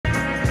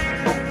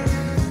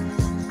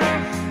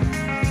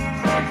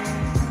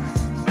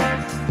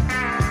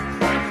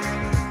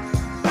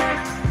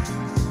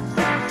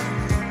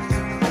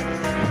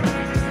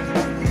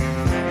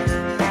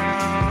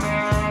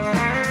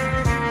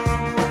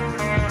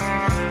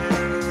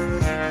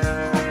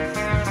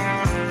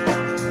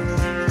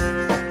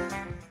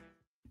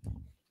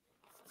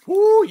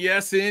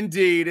yes,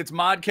 indeed. It's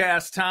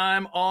Modcast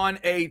time on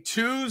a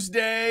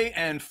Tuesday,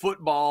 and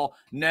football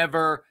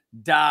never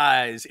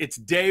dies. It's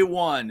day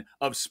one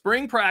of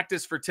spring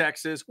practice for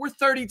Texas. We're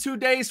 32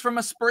 days from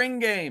a spring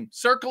game.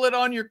 Circle it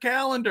on your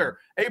calendar,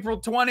 April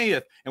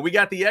 20th. And we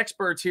got the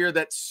experts here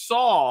that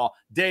saw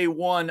day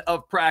one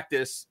of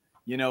practice.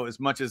 You know, as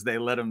much as they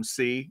let them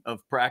see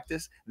of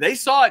practice, they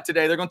saw it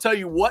today. They're going to tell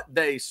you what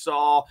they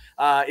saw.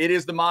 It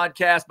is the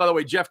Modcast. By the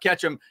way, Jeff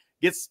Ketchum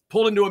gets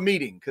pulled into a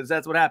meeting because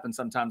that's what happens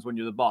sometimes when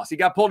you're the boss. He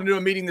got pulled into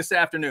a meeting this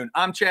afternoon.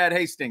 I'm Chad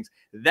Hastings.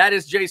 That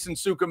is Jason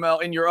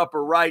Sukamel in your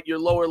upper right. Your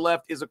lower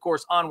left is, of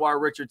course,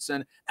 Anwar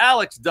Richardson.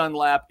 Alex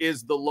Dunlap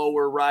is the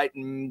lower right.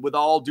 And with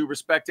all due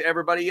respect to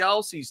everybody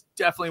else, he's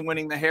definitely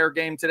winning the hair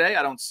game today.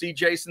 I don't see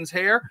Jason's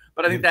hair,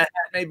 but I think that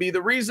may be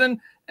the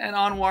reason. And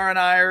Anwar and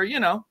I are, you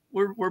know,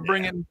 we're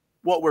bringing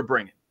what we're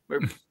bringing.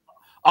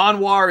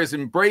 Anwar is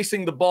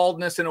embracing the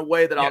baldness in a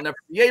way that I'll never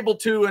be able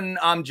to, and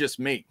I'm just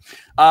me.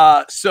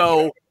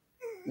 So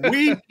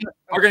we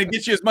are going to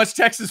get you as much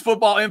Texas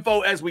football info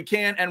as we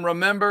can. And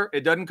remember,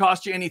 it doesn't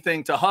cost you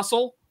anything to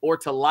hustle or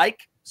to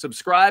like,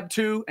 subscribe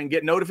to, and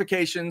get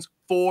notifications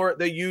for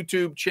the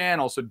YouTube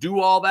channel. So do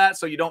all that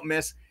so you don't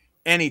miss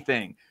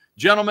anything.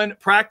 Gentlemen,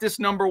 practice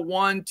number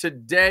one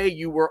today.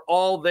 You were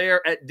all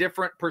there at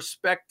different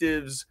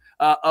perspectives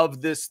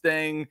of this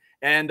thing.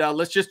 And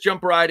let's just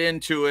jump right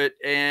into it.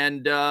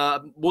 And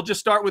we'll just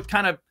start with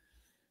kind of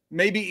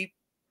maybe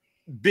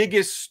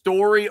biggest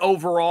story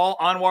overall.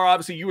 Anwar,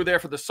 obviously you were there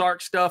for the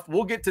Sark stuff.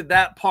 We'll get to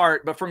that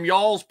part. But from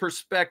y'all's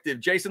perspective,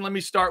 Jason, let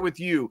me start with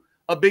you.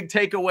 A big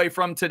takeaway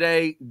from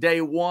today,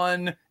 day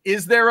one.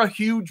 Is there a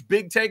huge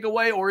big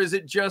takeaway, or is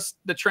it just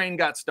the train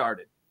got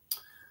started?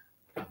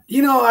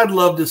 You know, I'd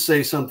love to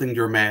say something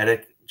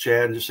dramatic,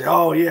 Chad, and just say,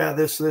 oh, yeah,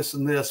 this,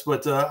 and this.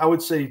 But I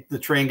would say the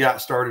train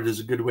got started is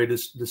a good way to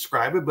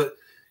describe it. But,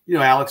 you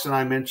know, Alex and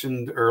I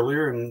mentioned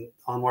earlier, and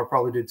Anwar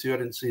probably did too. I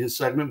didn't see his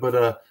segment.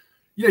 But,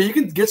 you know, you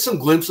can get some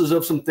glimpses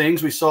of some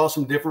things. We saw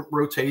some different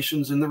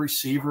rotations in the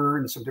receiver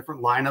and some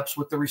different lineups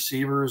with the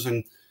receivers.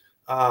 And,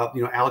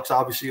 you know, Alex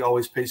obviously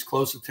always pays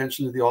close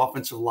attention to the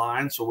offensive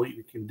line. So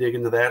we can dig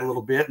into that a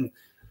little bit. And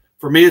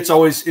for me, it's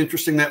always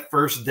interesting that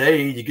first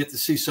day you get to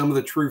see some of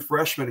the true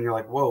freshmen, and you're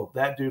like, whoa,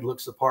 that dude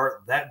looks the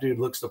part. That dude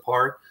looks the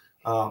part.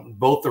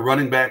 Both the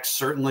running backs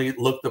certainly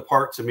looked the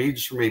part to me,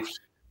 just from a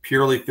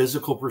purely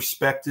physical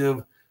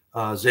perspective.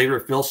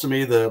 Xavier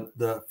Filsaime,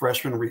 the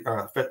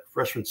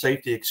freshman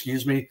safety,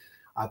 excuse me,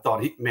 I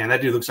thought, man,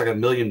 that dude looks like $1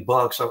 million.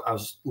 I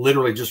was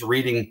literally just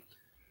reading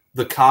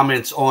the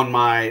comments on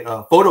my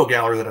photo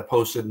gallery that I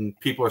posted, and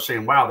people are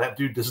saying, wow, that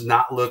dude does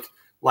not look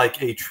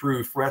like a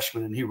true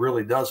freshman, and he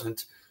really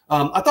doesn't.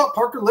 I thought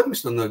Parker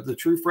Livingston, the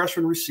true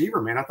freshman receiver,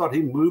 man, I thought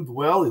he moved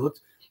well. He looked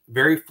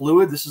very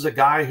fluid. This is a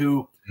guy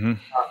who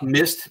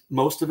missed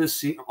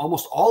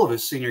almost all of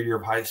his senior year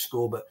of high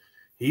school, but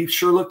he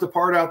sure looked the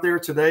part out there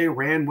today,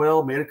 ran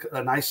well, made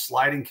a nice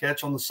sliding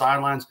catch on the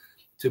sidelines.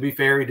 To be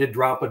fair, he did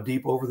drop a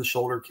deep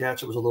over-the-shoulder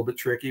catch. It was a little bit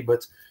tricky,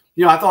 but,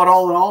 you know, I thought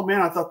all in all,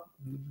 man, I thought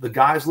the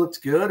guys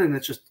looked good, and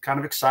it's just kind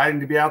of exciting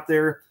to be out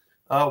there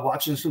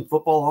watching some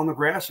football on the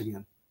grass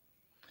again.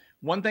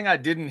 One thing I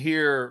didn't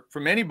hear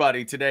from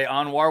anybody today,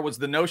 Anwar, was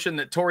the notion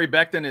that Torrey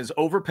Becton is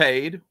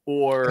overpaid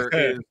or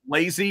is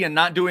lazy and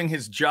not doing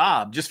his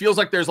job. Just feels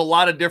like there's a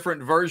lot of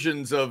different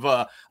versions of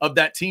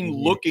that team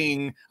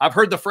looking. I've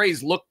heard the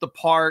phrase "look the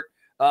part"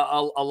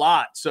 a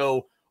lot.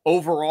 So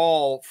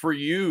overall, for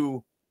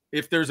you,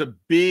 if there's a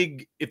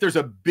big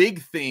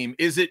theme,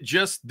 is it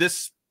just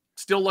this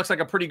still looks like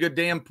a pretty good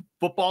damn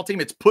football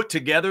team? It's put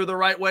together the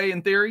right way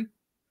in theory.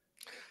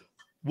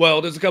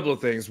 Well, there's a couple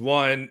of things.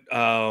 One,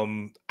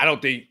 I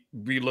don't think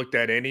we looked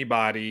at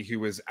anybody who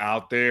was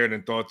out there and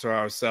then thought to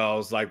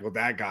ourselves, like, well,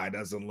 that guy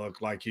doesn't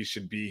look like he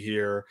should be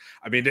here.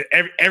 I mean,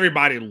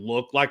 everybody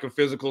looked like a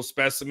physical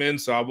specimen,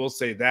 so I will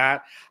say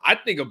that. I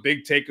think a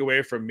big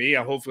takeaway from me,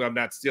 hopefully I'm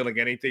not stealing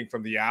anything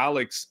from the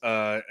Alex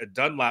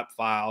Dunlap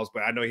files,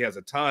 but I know he has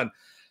a ton.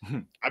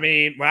 I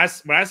mean, when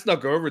I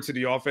snuck over to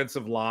the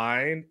offensive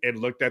line and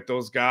looked at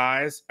those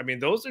guys, I mean,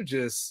 those are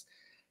just –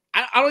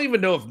 I don't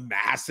even know if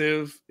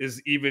massive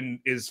is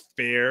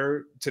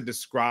fair to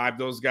describe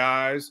those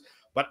guys,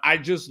 but I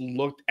just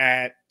looked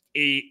at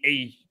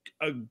a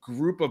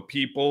group of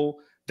people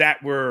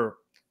that were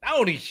not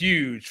only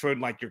huge for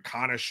like your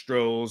Connor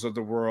Strohs of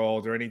the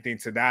world or anything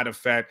to that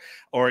effect,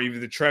 or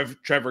even the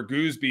Trevor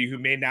Gooseby, who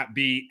may not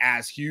be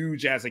as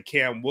huge as a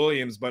Cam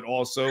Williams, but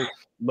also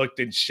looked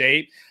in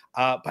shape.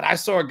 But I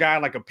saw a guy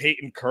like a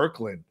Peyton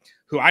Kirkland,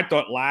 who I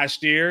thought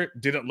last year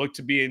didn't look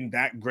to be in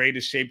that great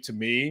a shape to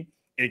me.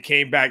 It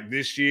came back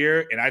this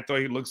year, and I thought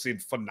he looks in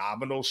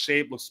phenomenal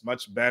shape, looks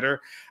much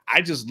better.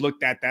 I just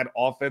looked at that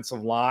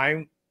offensive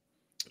line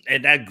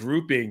and that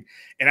grouping,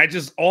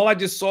 and all I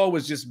just saw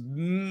was just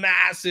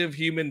massive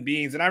human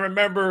beings. And I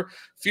remember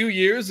a few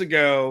years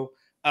ago,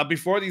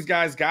 before these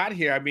guys got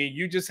here, I mean,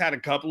 you just had a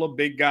couple of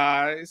big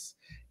guys,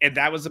 and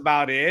that was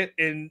about it.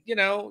 And, you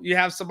know, you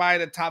have somebody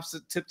that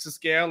tips the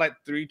scale at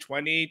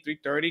 320,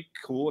 330.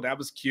 Cool. That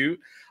was cute.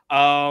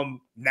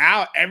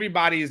 Now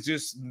everybody is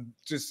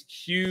just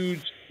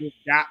huge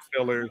gap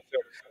fillers. So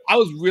I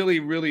was really,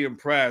 really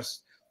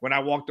impressed when I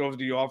walked over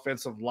the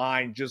offensive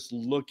line, just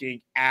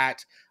looking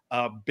at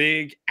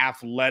big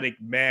athletic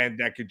men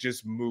that could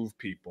just move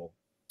people.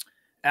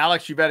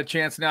 Alex, you've had a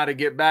chance now to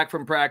get back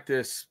from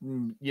practice,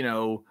 you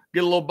know,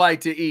 get a little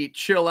bite to eat,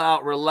 chill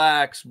out,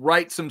 relax,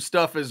 write some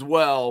stuff as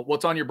well.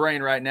 What's on your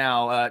brain right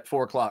now at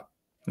 4 o'clock?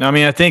 I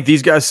mean, I think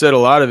these guys said a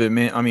lot of it,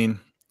 man. I mean,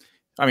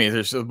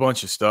 there's a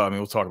bunch of stuff. I mean,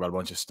 we'll talk about a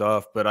bunch of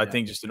stuff, but I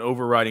think just an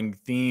overriding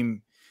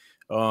theme,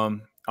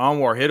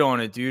 Anwar hit on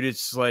it, dude.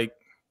 It's like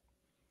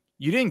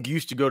you didn't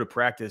used to go to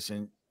practice,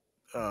 and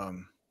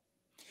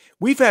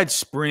we've had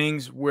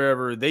springs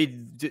wherever they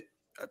did,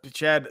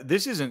 Chad,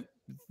 this isn't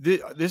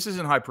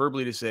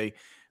hyperbole to say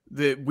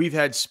that we've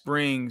had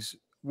springs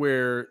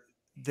where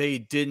they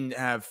didn't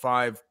have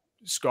 5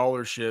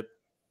 scholarship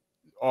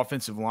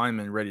offensive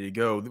linemen ready to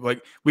go.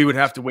 Like we would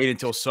have to wait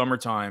until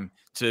summertime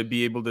to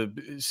be able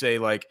to say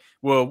like,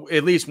 well,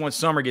 at least once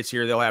summer gets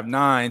here, they'll have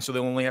 9. So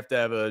they'll only have to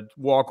have a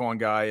walk-on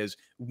guy as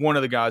one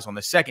of the guys on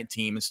the second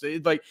team.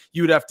 And like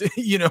you would have to,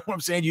 you know what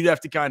I'm saying? You'd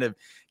have to kind of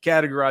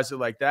categorize it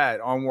like that.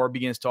 Anwar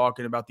begins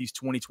talking about these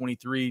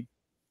 2023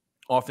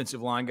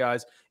 offensive line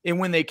guys. And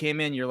when they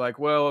came in, you're like,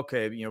 well,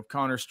 okay, you know,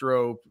 Connor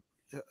Stroh,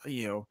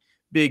 you know,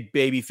 big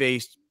baby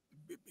faced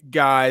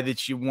guy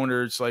that you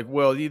wonder, it's like,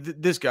 well,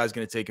 this guy's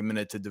going to take a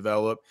minute to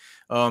develop.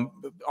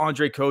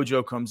 Andre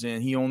Kojo comes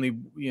in. He only,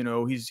 you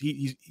know,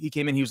 he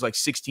came in, he was like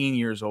 16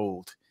 years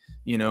old.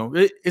 You know,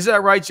 is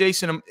that right,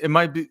 Jason? It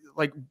might be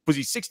like, was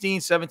he 16,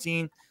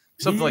 17?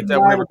 Something like that.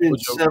 He might have been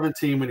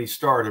 17 when he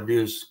started. He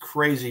was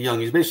crazy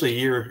young. He's basically a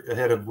year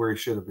ahead of where he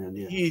should have been.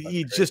 Yeah,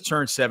 he just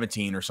turned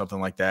 17 or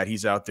something like that.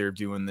 He's out there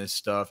doing this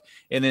stuff.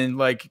 And then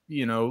like,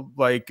 you know,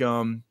 like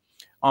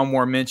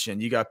Anwar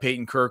mentioned, you got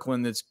Peyton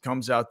Kirkland that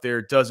comes out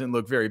there, doesn't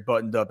look very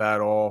buttoned up at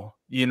all.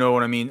 You know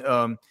what I mean?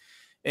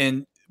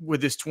 And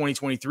with this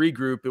 2023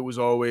 group, it was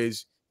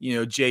always, you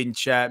know, Jaden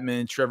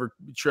Chapman, Trevor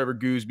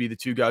Gooseby, the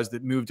 2 guys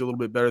that moved a little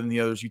bit better than the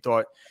others you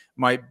thought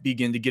might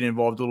begin to get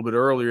involved a little bit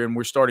earlier. And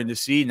we're starting to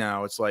see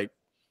now, it's like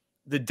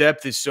the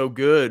depth is so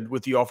good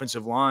with the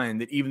offensive line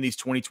that even these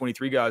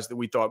 2023 guys that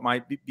we thought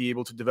might be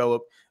able to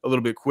develop a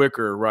little bit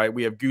quicker, right?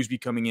 We have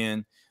Gooseby coming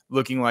in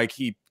looking like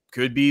he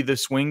could be the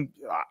swing.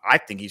 I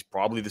think he's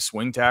probably the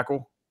swing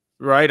tackle,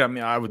 right? I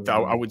mean, I would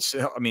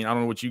say, I mean, I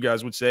don't know what you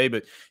guys would say,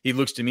 but he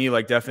looks to me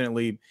like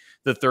definitely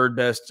the 3rd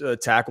best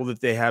tackle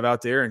that they have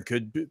out there and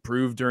could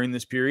prove during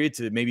this period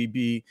to maybe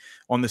be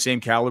on the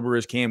same caliber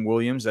as Cam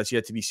Williams. That's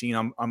yet to be seen.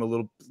 I'm a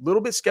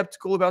little bit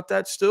skeptical about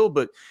that still,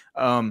 but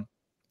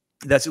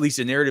that's at least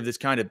a narrative that's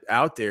kind of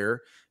out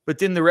there. But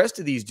then the rest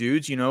of these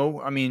dudes, you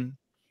know, I mean,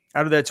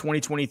 out of that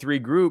 2023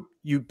 group,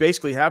 you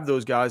basically have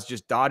those guys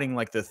just dotting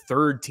like the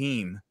 3rd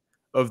team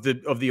of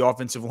the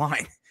offensive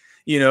line,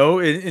 you know?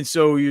 And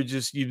so you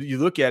just, you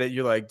look at it,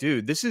 you're like,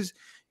 dude,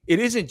 it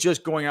isn't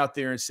just going out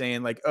there and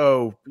saying like,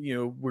 oh, you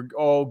know, we're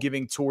all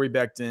giving Torrey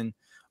Becton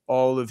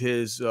all of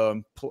his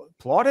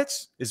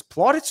plaudits. Is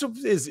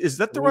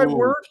that the right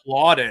word?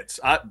 Plaudits.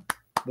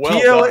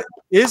 Well,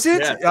 is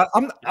it? Yes.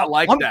 I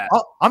like that.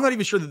 I'm not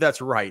even sure that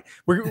that's right.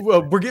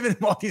 We're giving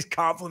him all these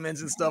compliments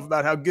and stuff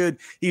about how good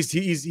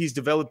he's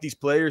developed these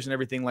players and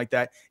everything like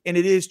that. And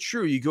it is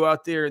true. You go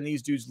out there and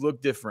these dudes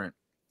look different,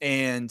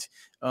 and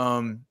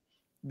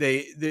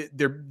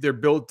they're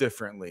built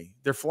differently.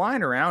 They're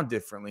flying around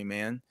differently,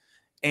 man.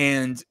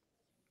 And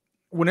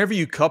whenever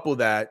you couple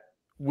that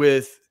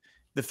with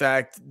the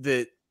fact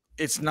that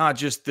it's not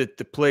just that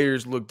the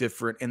players look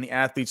different and the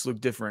athletes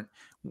look different,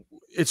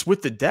 it's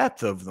with the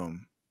depth of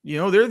them. You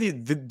know,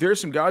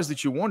 there's some guys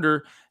that you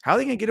wonder how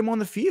they can get them on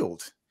the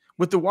field.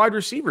 With the wide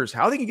receivers,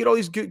 how they can get all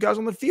these good guys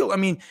on the field. I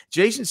mean,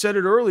 Jason said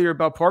it earlier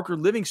about Parker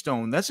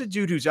Livingstone. That's a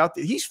dude who's out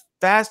there. He's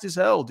fast as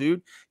hell,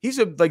 dude.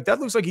 That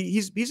looks like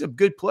he's a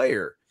good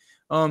player.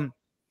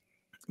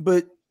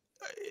 But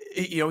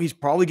you know, he's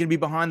probably going to be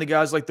behind the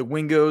guys like the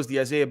Wingos, the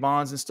Isaiah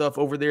Bonds and stuff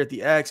over there at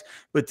the X.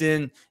 But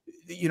then,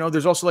 you know,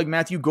 there's also like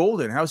Matthew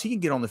Golden. How's he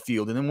going to get on the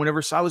field? And then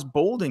whenever Silas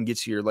Bolden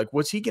gets here, like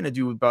what's he going to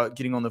do about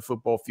getting on the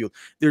football field?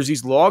 There's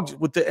these logs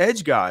with the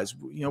edge guys.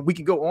 You know, we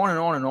can go on and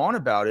on and on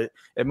about it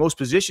at most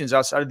positions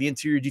outside of the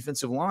interior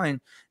defensive line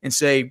and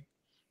say,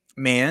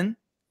 man,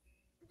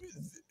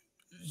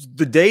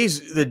 the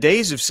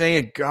days of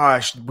saying,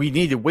 gosh, we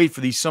need to wait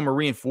for these summer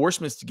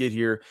reinforcements to get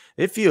here.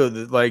 It feels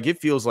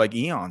like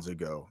eons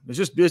ago. It's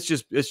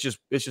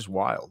just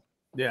wild.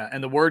 Yeah,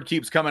 and the word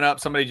keeps coming up.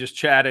 Somebody just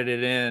chatted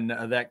it in,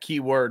 that key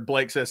word.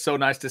 Blake says, so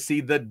nice to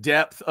see the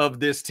depth of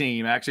this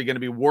team. Actually going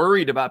to be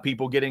worried about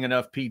people getting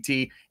enough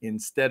PT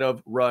instead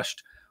of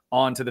rushed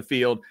onto the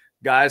field.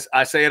 Guys,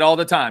 I say it all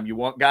the time. You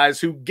want guys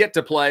who get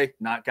to play,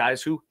 not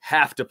guys who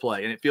have to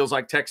play. And it feels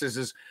like Texas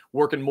is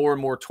working more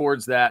and more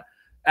towards that.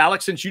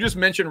 Alex, since you just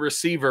mentioned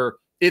receiver,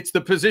 it's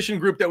the position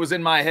group that was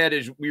in my head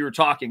as we were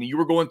talking. You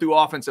were going through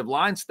offensive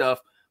line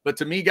stuff. But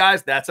to me,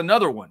 guys, that's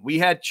another one. We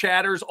had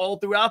chatters all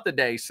throughout the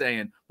day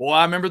saying, well,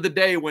 I remember the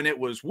day when it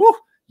was, whoo,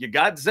 you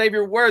got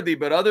Xavier Worthy,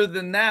 but other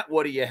than that,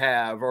 what do you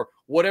have? Or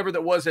whatever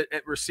that was at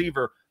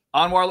receiver.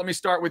 Anwar, let me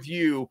start with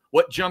you.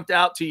 What jumped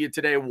out to you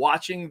today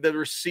watching the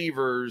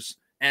receivers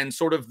and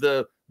sort of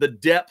the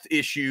depth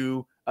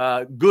issue,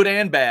 good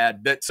and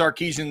bad, that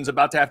Sarkisian's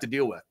about to have to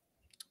deal with?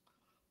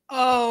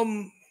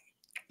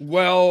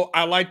 Well,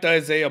 I liked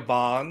Isaiah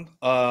Bond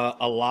a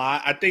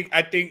lot. I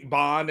think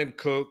Bond and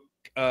Cook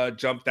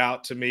jumped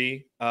out to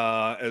me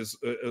as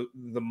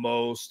the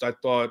most. I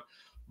thought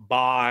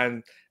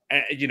Bond,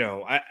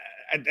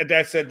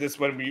 I said this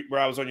when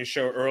I was on your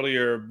show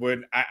earlier,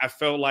 when I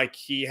felt like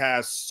he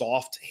has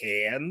soft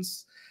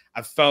hands.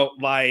 I felt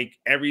like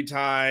every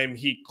time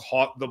he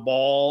caught the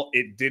ball,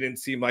 it didn't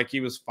seem like he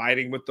was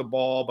fighting with the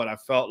ball, but I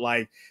felt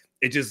like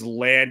it just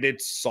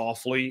landed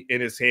softly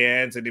in his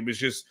hands, and it was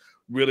just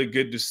really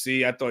good to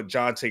see. I thought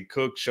Jonte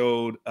Cook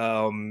showed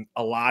a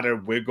lot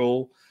of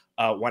wiggle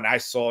when I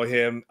saw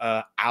him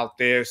out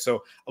there.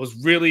 So I was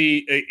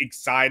really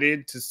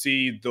excited to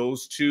see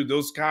those two.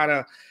 Those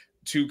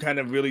two kind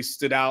of really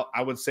stood out,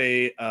 I would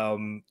say,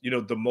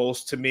 the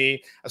most to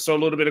me. I saw a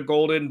little bit of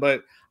Golden,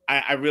 but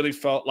I really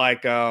felt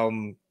like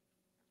those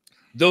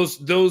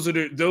are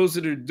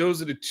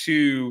the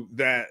two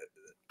that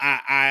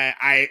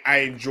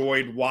I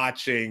enjoyed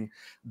watching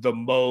the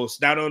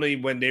most, not only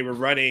when they were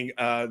running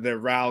their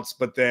routes,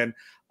 but then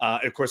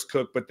of course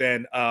Cook, but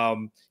then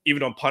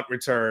even on punt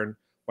return,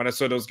 when I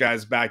saw those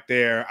guys back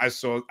there, I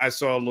saw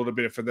a little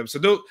bit for them.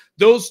 So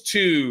those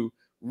two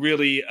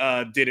really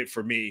did it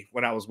for me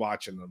when I was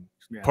watching them.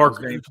 Yeah,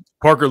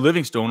 Parker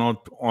Livingstone on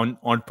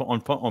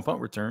punt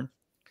return.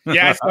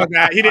 Yeah, I saw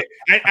that. He did.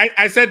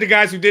 I said the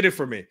guys who did it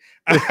for me.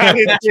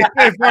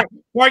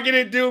 Parker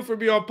didn't do it for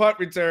me on punt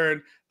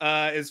return.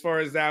 As far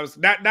as that was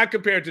not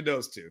compared to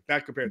those two.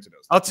 Not compared to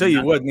those two. I'll tell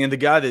you what, man. The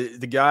guy that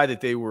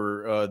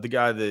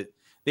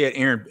they had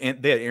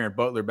Aaron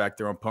Butler back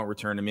there on punt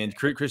return. I mean,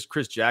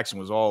 Chris Jackson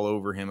was all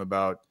over him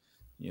about.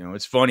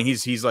 It's funny.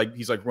 He's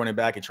like running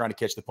back and trying to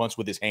catch the punts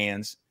with his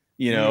hands.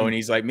 And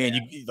he's like, man,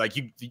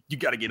 you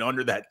got to get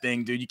under that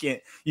thing, dude. You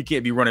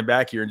can't be running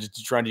back here and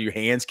just trying to do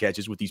hands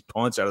catches with these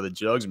punts out of the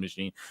jugs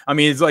machine. I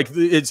mean, it's like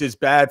it's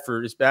bad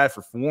for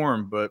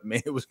form, but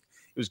man, it was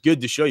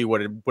good to show you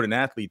what an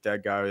athlete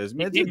that guy is.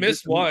 Man, he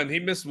missed one. He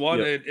missed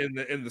one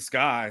in the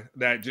sky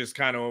that just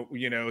kind of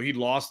he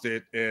lost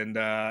it, and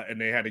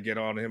they had to get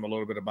on him a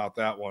little bit about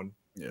that one.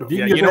 If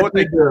you get what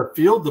they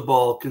field the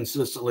ball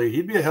consistently,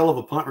 he'd be a hell of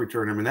a punt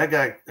returner. I mean, that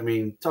guy. I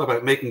mean, talk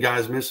about making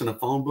guys miss in a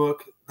phone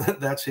book.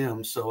 That's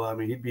him. So I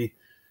mean,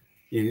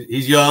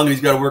 he's young.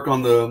 He's got to work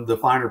on the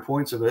finer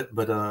points of it.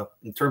 But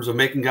in terms of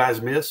making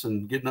guys miss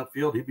and getting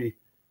upfield, he'd be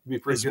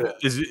pretty good.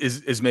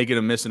 Is making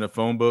a miss in a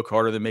phone book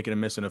harder than making a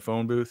miss in a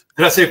phone booth?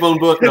 Did I say phone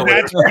book? No.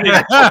 Yeah.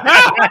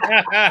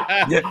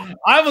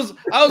 I was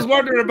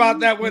wondering about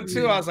that one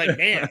too. I was like,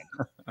 man,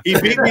 he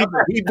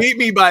beat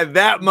me by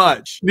that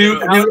much. New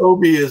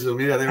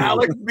OBism. Yeah,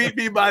 Alex beat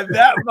me by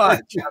that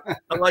much.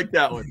 I like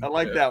that one.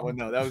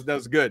 No, that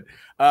was good.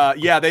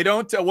 They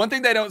don't. One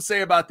thing they don't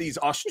say about these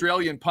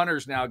Australian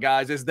punters now,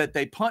 guys, is that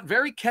they punt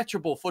very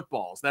catchable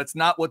footballs. That's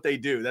not what they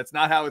do. That's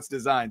not how it's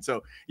designed.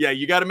 So yeah,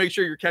 you got to make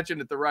sure you're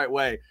catching it the right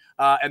way.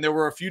 And there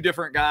were a few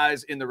different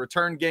guys in the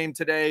return game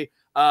today.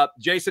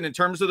 Jason, in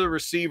terms of the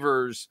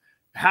receivers,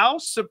 how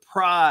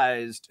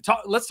surprised?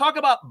 Let's talk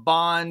about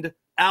Bond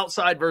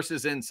outside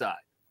versus inside,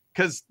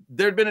 because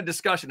there'd been a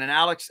discussion, and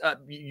Alex,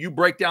 you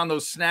break down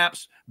those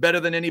snaps better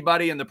than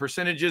anybody and the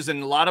percentages,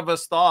 and a lot of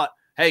us thought,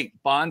 hey,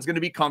 Bond's going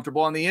to be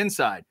comfortable on the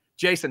inside.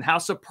 Jason, how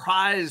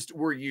surprised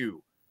were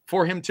you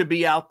for him to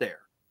be out there?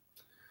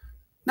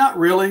 Not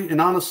really,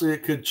 and honestly,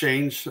 it could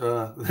change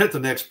at the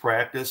next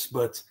practice,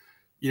 but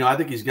I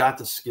think he's got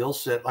the skill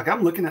set. Like,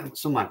 I'm looking at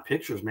some of my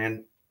pictures,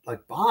 man.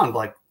 Like Bond,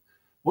 like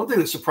one thing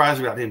that surprised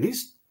me about him,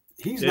 he's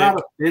not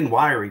a thin,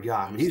 wiry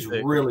guy. I mean, he's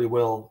really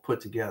well put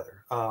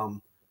together. I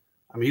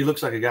mean, he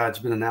looks like a guy that's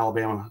been in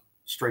Alabama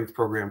strength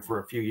program for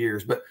a few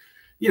years. But,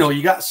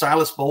 you got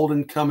Silas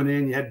Bolden coming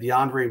in. You had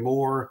DeAndre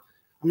Moore.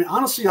 I mean,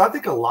 honestly, I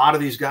think a lot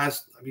of these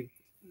guys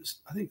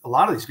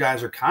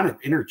are kind of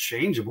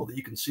interchangeable, that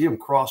you can see them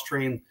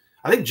cross-train.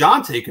 I think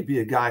Jonte could be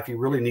a guy, if you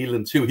really needed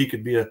him to, he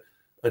could be a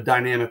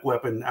dynamic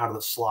weapon out of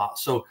the slot.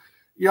 So,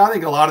 I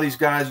think a lot of these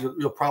guys,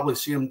 you'll probably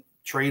see them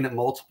train at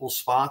multiple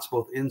spots,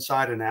 both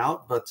inside and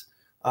out. But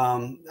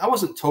I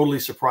wasn't totally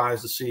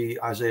surprised to see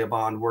Isaiah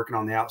Bond working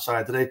on the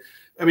outside today.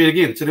 I mean,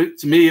 again,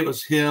 to me, it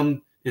was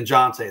him and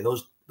Jonte.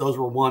 Those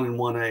were 1 and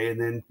 1A.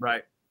 And then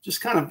just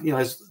kind of,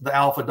 as the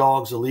alpha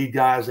dogs, the lead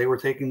guys, they were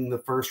taking the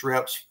first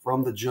reps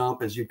from the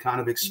jump, as you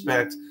kind of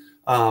expect.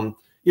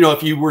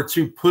 If you were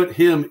to put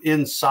him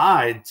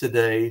inside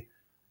today,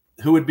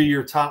 who would be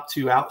your top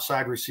two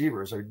outside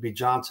receivers? It would be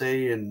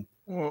Jonte and –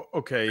 well,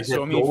 okay.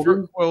 So, I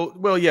mean,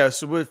 yeah.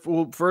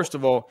 So, first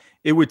of all,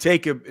 it would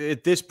take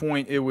at this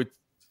point,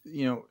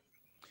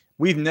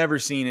 we've never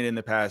seen it in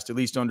the past, at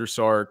least under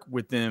Sark,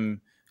 with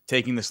them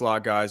taking the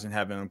slot guys and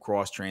having them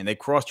cross-train. They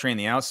cross-train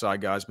the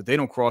outside guys, but they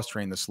don't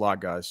cross-train the slot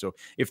guys. So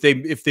if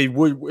they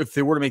were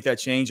to make that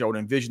change, I would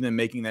envision them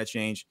making that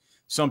change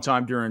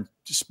sometime during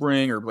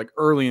spring or like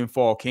early in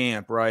fall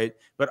camp, right?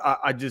 But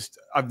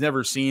I've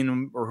never seen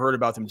them or heard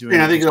about them doing.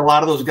 And I think a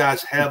lot of those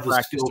guys have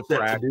the skill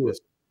set to do it.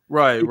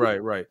 Right.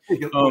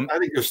 I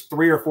think there's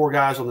 3 or 4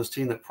 guys on this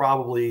team that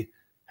probably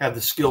have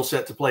the skill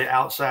set to play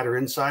outside or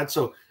inside.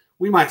 So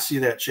we might see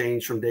that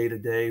change from day to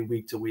day,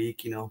 week to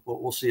week.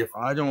 We'll see if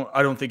I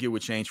don't think it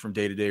would change from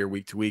day to day or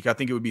week to week. I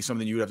think it would be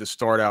something you would have to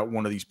start out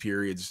one of these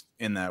periods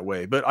in that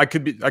way. But I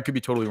could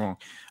be totally wrong.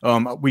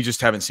 We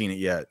just haven't seen it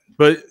yet.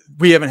 But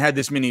we haven't had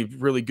this many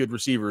really good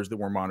receivers that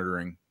we're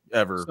monitoring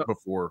ever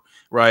before,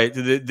 right?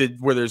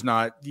 Where there's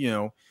not,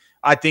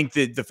 I think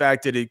that the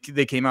fact that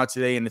they came out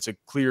today and it's a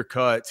clear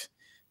cut,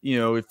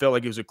 it felt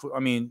like it was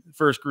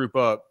first group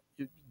up,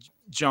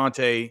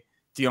 Jonte,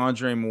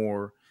 DeAndre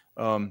Moore,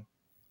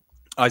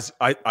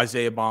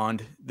 Isaiah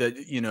Bond. That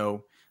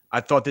I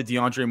thought that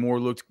DeAndre Moore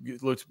looked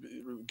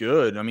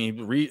good. I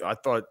mean, I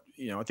thought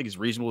I think it's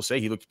reasonable to say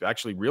he looked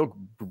actually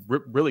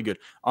really good.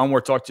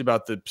 Anwar talked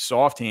about the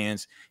soft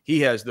hands.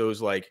 He has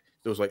those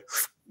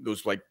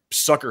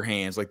sucker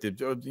hands, like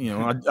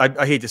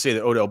I hate to say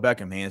the Odell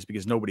Beckham hands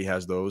because nobody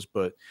has those,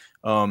 but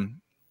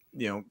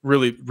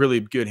really,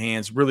 really good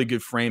hands, really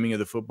good framing of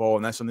the football.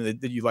 And that's something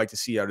that you like to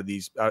see out of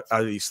these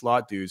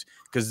slot dudes.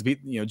 Because,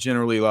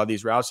 generally a lot of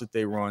these routes that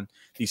they run,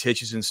 these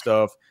hitches and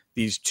stuff,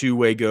 these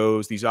two-way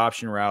goes, these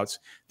option routes,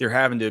 they're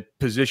having to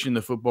position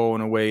the football in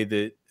a way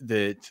that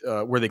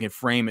where they can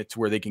frame it to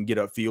where they can get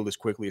upfield as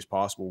quickly as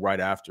possible right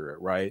after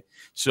it. Right.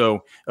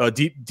 So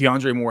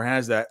DeAndre Moore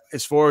has that.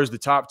 As far as the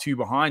top 2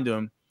 behind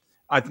him,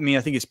 I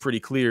think it's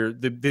pretty clear.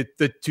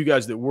 The 2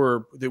 guys that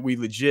we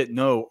legit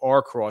know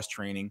are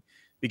cross-training,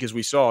 because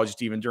we saw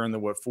just even during the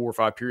 4 or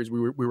 5 periods we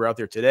were out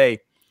there today,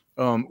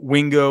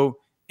 Wingo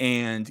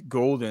and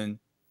Golden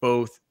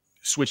both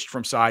switched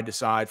from side to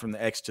side, from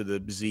the X to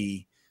the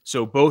Z.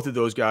 So both of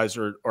those guys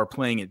are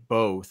playing it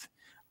both.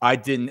 I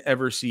didn't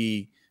ever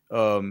see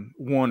 1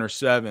 or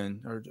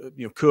 7 or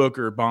Cook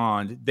or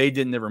Bond. They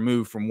didn't ever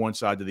move from one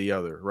side to the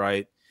other,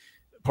 right?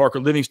 Parker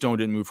Livingstone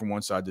didn't move from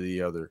one side to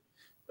the other.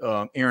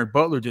 Aaron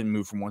Butler didn't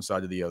move from one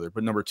side to the other,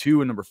 but number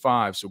 2 and number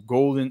 5, so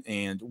Golden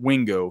and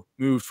Wingo,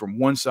 moved from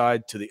one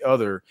side to the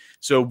other.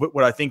 So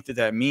what I think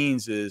that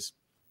means is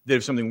that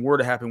if something were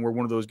to happen where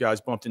one of those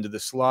guys bumped into the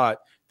slot,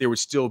 there would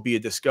still be a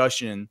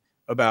discussion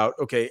about,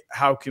 okay,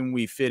 how can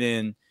we fit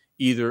in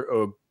either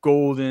a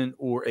Golden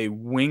or a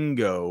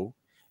Wingo,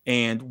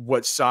 and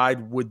what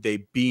side would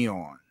they be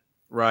on,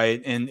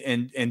 right?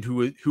 And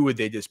who would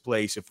they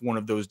displace if one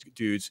of those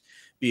dudes,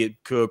 be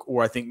it Cook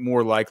or I think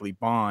more likely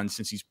Bond,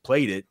 since he's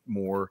played it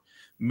more,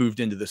 moved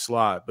into the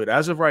slot. But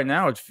as of right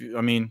now,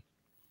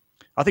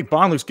 I think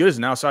Bond looks good as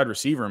an outside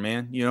receiver,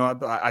 man.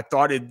 I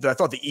thought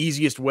the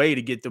easiest way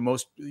to get the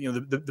most,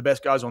 the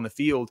best guys on the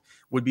field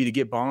would be to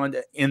get Bond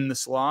in the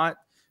slot.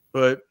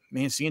 But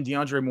man, seeing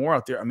DeAndre Moore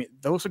out there, I mean,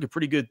 that looks like a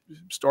pretty good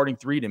starting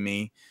 3 to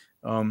me.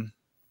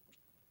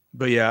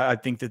 But yeah, I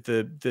think that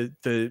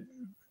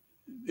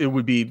it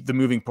would be the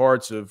moving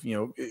parts of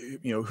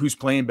who's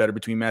playing better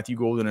between Matthew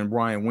Golden and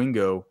Brian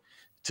Wingo,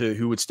 to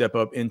who would step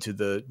up into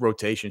the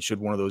rotation should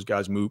one of those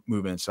guys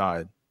move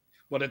inside.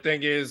 Well, the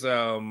thing is,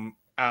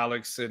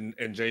 Alex and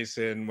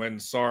Jason, when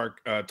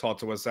Sark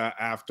talked to us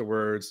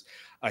afterwards,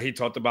 he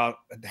talked about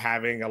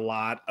having a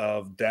lot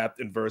of depth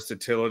and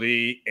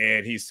versatility,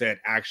 and he said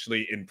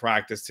actually in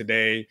practice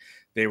today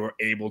they were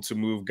able to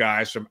move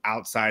guys from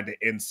outside to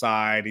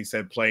inside. He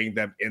said playing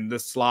them in the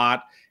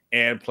slot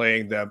and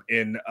playing them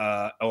in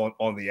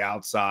on the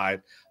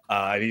outside.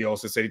 And he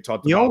also said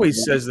he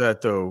always says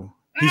that, though.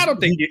 I don't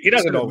think he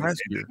doesn't always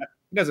say that.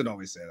 He doesn't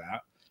always say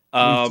that.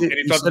 And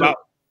he talked about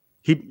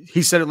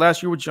he said it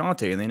last year with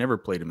Jonte, and they never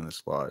played him in the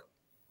slot.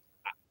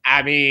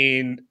 I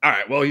mean, all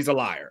right, well, he's a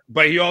liar.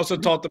 But he also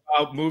talked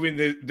about moving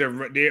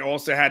they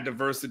also had the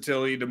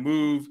versatility to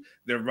move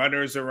their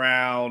runners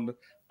around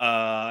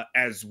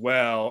as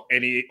well.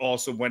 And he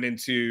also went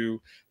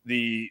into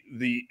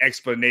the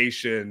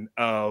explanation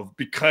of,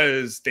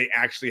 because they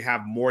actually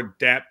have more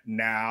depth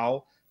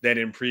now than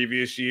in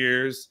previous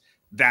years,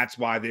 that's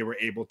why they were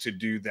able to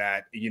do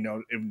that,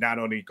 not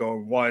only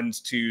going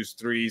 1s, 2s,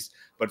 3s,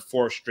 but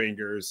 4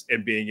 stringers,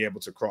 and being able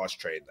to cross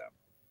trade them.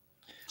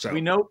 So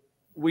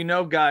we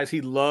know, guys,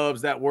 he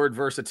loves that word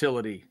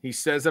versatility. He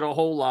says it a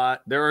whole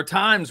lot. There are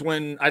times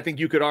when I think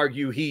you could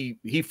argue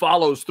he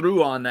follows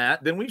through on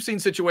that. Then we've seen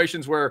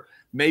situations where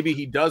maybe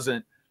he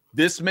doesn't.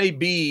 This may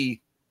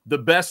be the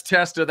best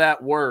test of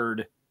that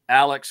word,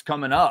 Alex,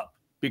 coming up,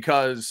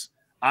 because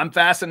I'm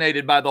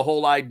fascinated by the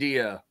whole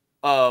idea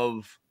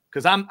of,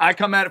 because I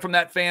come at it from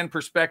that fan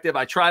perspective.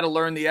 I try to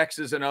learn the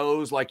X's and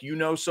O's like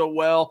so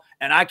well,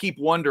 and I keep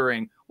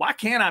wondering, why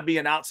can't I be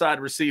an outside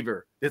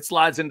receiver that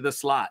slides into the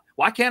slot?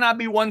 Why can't I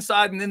be one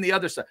side and then the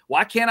other side?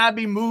 Why can't I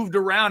be moved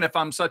around if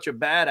I'm such a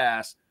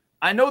badass?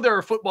 I know there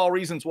are football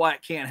reasons why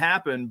it can't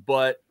happen,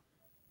 but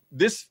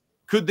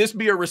could this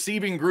be a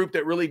receiving group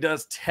that really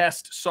does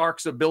test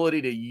Sark's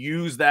ability to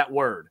use that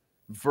word,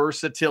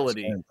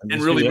 versatility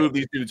and really move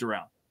these dudes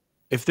around.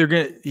 If they're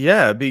going to,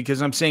 yeah,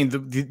 because I'm saying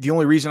the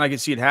only reason I can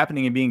see it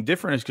happening and being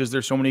different is because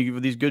there's so many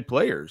of these good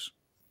players,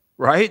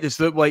 right? It's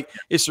the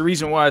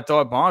reason why I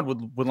thought Bond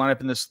would line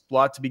up in this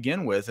slot to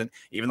begin with. And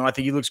even though I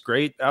think he looks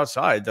great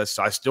outside,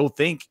 I still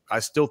think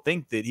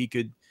that he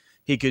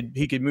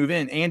could move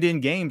in. And in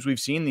games, we've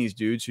seen these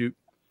dudes who,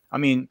 I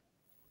mean,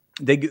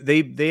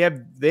 they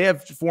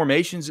have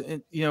formations,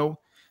 and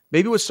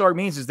maybe what Sark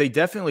means is they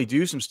definitely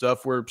do some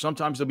stuff where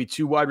sometimes there'll be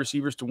two wide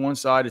receivers to one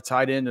side, a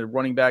tight end, a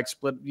running back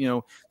split,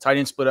 tight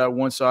end split out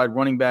one side,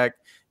 running back,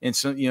 and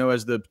so,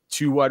 as the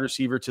two wide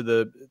receiver to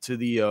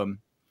the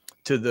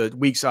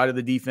weak side of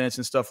the defense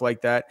and stuff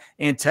like that.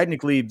 And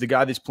technically the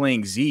guy that's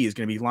playing Z is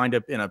going to be lined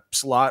up in a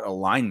slot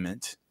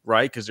alignment,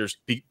 right? Because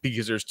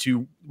there's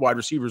two wide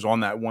receivers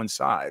on that one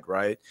side,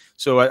 right?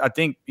 So I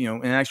think,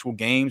 in actual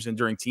games and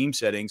during team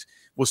settings,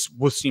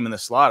 we'll see him in the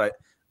slot.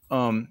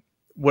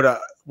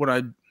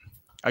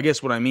 I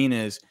guess what I mean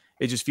is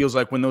it just feels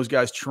like when those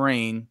guys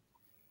train,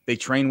 they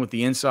train with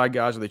the inside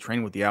guys or they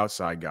train with the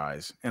outside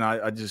guys. And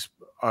I've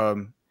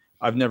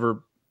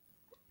never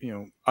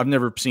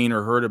seen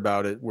or heard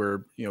about it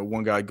where,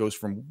 one guy goes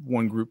from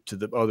one group to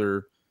the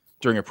other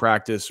during a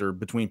practice or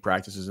between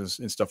practices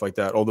and stuff like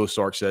that. Although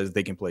Sark says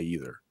they can play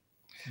either.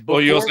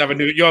 Well, you also have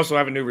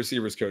a new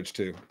receivers coach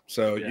too.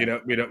 So, yeah.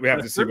 We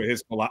have to see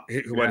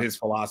what his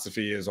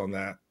philosophy is on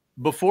that.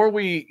 Before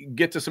we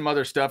get to some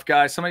other stuff,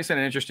 guys, somebody sent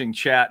an interesting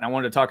chat, and I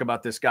wanted to talk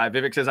about this guy.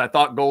 Vivek says, I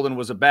thought Golden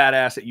was a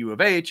badass at U of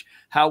H.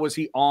 How was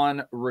he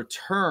on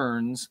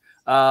returns?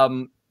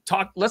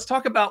 Let's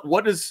talk about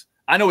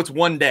I know it's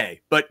one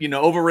day, but,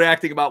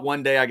 overreacting about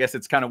one day, I guess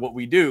it's kind of what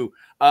we do.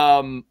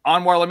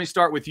 Anwar, let me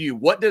start with you.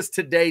 What does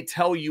today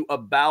tell you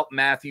about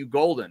Matthew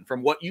Golden?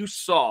 From what you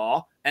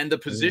saw and the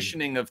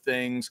positioning of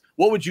things,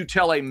 what would you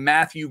tell a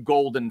Matthew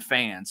Golden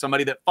fan?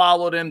 Somebody that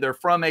followed him, they're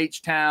from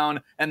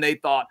H-Town, and they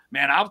thought,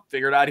 man, I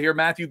figured out here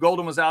Matthew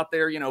Golden was out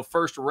there,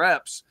 first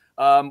reps.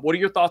 What are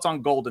your thoughts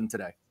on Golden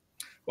today?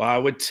 Well, I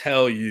would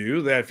tell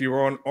you that if you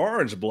were on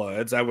Orange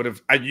Bloods,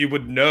 you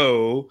would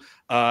know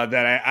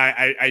that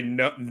I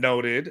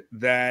noted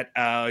that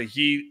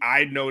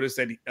I noticed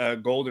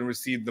that Golden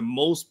received the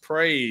most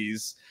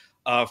praise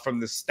from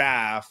the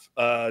staff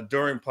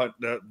during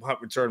the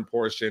punt return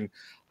portion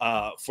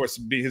for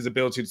his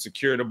ability to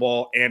secure the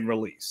ball and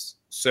release.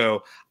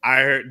 So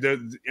I heard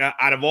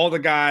out of all the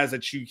guys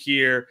that you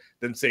hear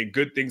them say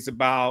good things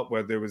about,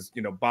 whether it was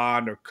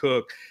Bond or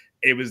Cook,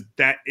 if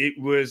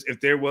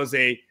there was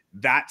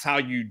that's how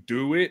you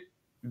do it.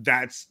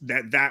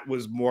 That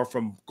was more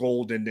from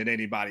Golden than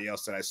anybody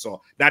else that I saw.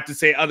 Not to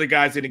say other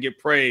guys didn't get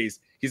praise.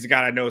 He's the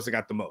guy I noticed that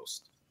got the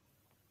most.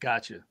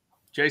 Gotcha.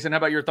 Jason, how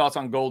about your thoughts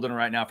on Golden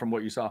right now from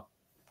what you saw?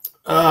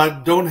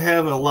 Don't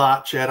have a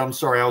lot, Chad. I'm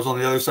sorry. I was on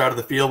the other side of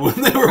the field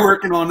when they were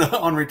working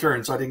on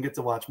return, so I didn't get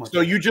to watch much.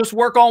 So you just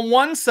work on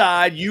one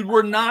side. You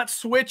were not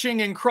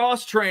switching and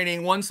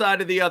cross-training one side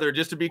to the other,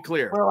 just to be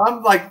clear.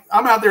 Well,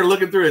 I'm out there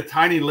looking through a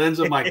tiny lens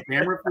of my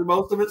camera for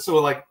most of it,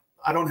 so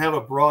I don't have a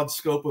broad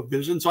scope of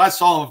vision. So I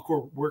saw him, of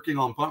course, working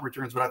on punt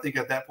returns, but I think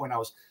at that point I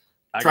was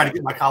trying to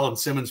get my Colin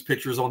Simmons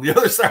pictures on the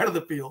other side of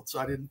the field, so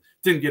I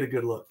didn't get a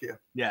good look.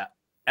 Yeah.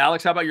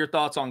 Alex, how about your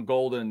thoughts on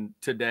Golden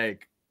today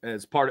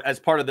as part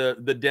of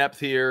the depth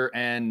here?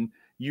 And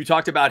you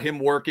talked about him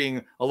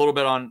working a little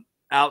bit on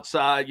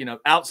outside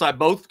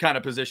both kind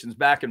of positions,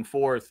 back and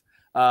forth.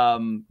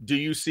 Do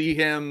you see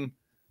him?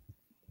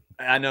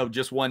 I know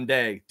just one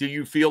day. Do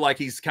you feel like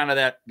he's kind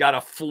of got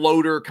a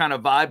floater kind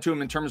of vibe to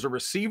him in terms of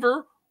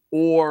receiver,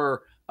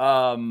 or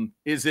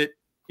is it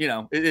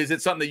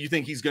something that you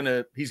think he's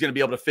gonna be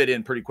able to fit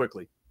in pretty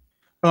quickly?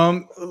 Yeah,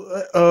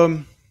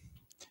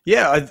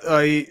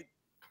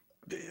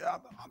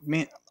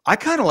 I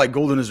kind of like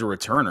Golden as a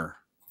returner.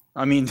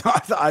 I mean,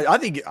 I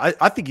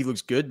think he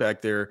looks good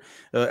back there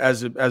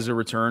as a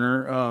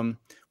returner.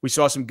 We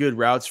saw some good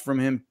routes from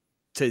him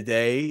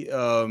today.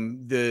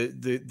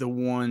 The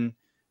one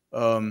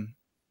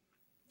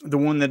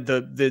that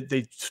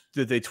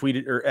they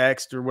tweeted or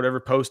X'd or whatever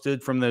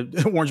posted from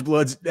the Orange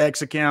Bloods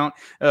X account,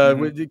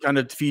 kind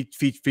of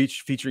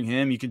featuring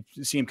him. You can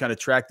see him kind of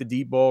track the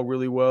deep ball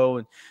really well.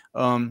 And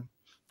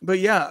but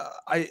yeah,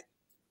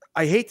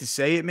 I hate to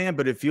say it, man,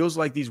 but it feels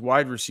like these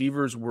wide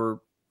receivers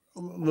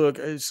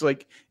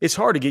it's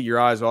hard to get your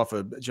eyes off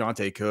of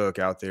Jonte Cook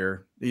out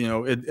there.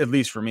 At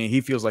least for me,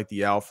 he feels like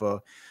the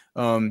alpha.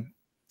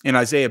 And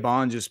Isaiah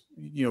Bond just,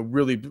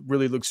 really,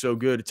 really looks so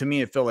good. To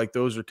me, it felt like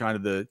those are kind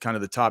of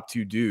the top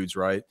two dudes,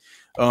 right?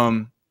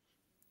 I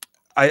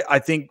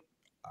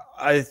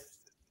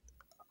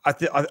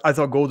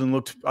thought Golden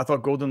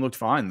looked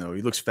fine though.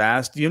 He looks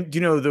fast.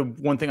 The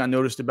one thing I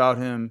noticed about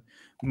him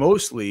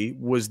mostly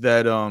was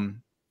that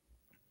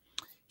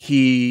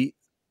he's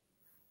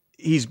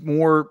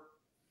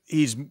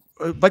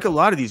like a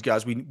lot of these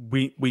guys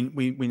we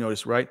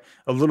noticed, right?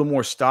 A little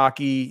more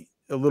stocky,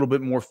 a little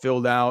bit more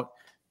filled out,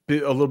 a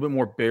little bit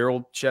more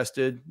barrel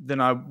chested than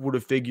I would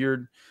have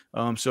figured.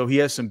 So he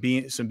has some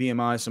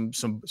BMI,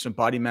 some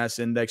body mass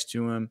index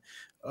to him.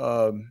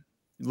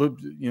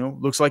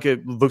 looks like a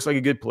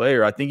good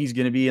player. I think he's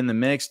going to be in the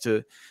mix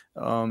to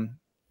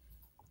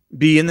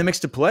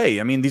play.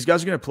 I mean, these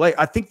guys are going to play.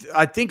 I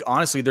think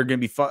honestly, they're going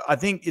to be fun. I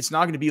think it's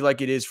not going to be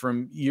like it is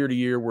from year to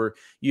year where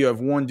you have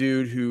one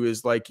dude who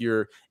is like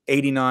your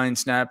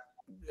 89%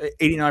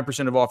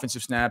 of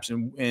offensive snaps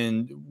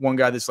and one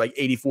guy that's like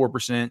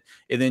 84%.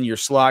 And then your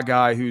slot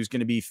guy who's going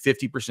to be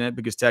 50%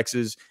 because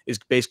Texas is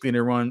basically going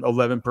to run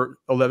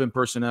 11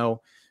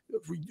 personnel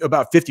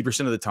about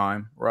 50% of the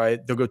time, right?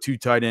 They'll go 2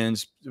 tight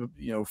ends,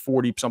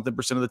 40 something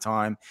percent of the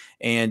time.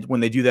 And when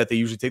they do that, they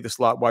usually take the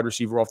slot wide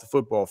receiver off the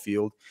football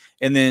field.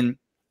 And then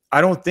I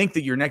don't think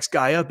that your next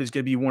guy up is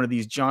going to be one of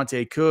these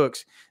Jonte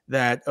Cooks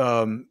that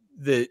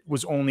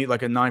was only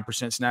like a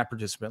 9% snap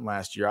participant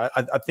last year.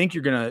 I think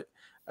you're going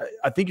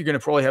to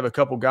probably have a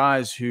couple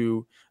guys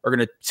who are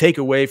going to take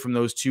away from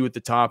those two at the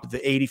top,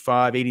 the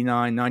 85,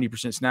 89,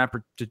 90% snap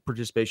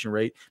participation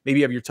rate. Maybe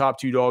you have your top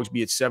 2 dogs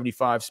be at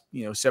 75,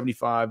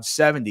 75,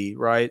 70,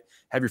 right?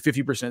 Have your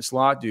 50%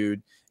 slot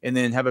dude, and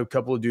then have a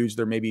couple of dudes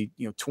that are maybe,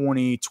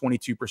 20,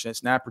 22%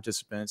 snap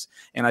participants.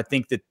 And I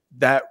think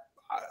that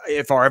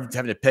if I were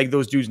having to peg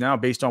those dudes now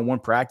based on one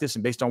practice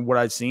and based on what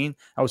I'd seen,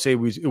 I would say it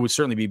would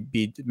certainly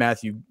be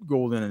Matthew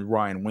Golden and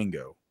Ryan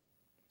Wingo.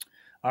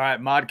 All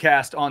right,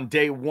 Modcast on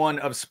day 1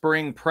 of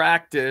spring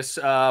practice.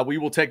 We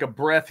will take a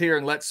breath here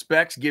and let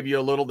Specs give you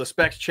a little. The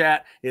Specs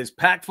chat is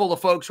packed full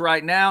of folks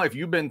right now. If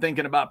you've been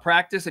thinking about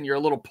practice and you're a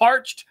little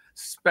parched,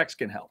 Specs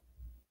can help.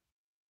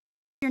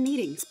 You're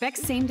needing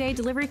Specs same-day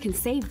delivery can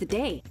save the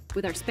day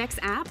with our Specs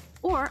app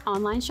or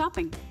online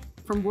shopping.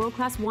 From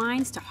world-class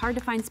wines to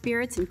hard-to-find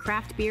spirits and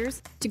craft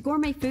beers to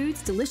gourmet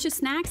foods, delicious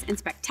snacks, and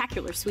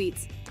spectacular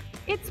sweets.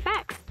 It's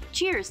Specs.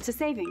 Cheers to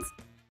savings.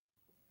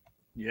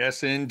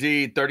 Yes,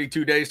 indeed.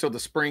 32 days till the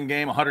spring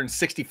game,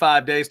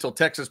 165 days till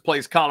Texas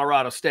plays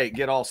Colorado State.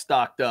 Get all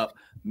stocked up.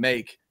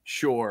 Make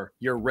sure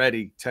you're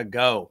ready to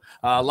go.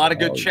 A lot of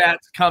good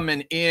chats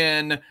coming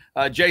in.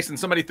 Jason,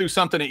 somebody threw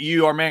something at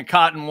you. Our man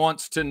Cotton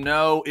wants to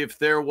know if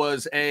there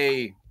was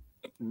a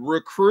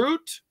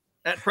recruit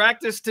at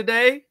practice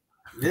today.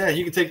 Yeah,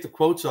 you can take the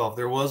quotes off.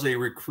 There was a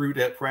recruit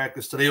at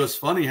practice today. It was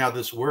funny how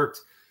this worked.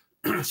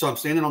 So I'm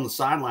standing on the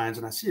sidelines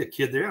and I see a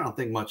kid there. I don't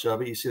think much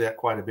of it. You see that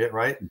quite a bit,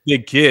 right?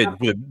 Big kid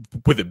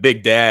with a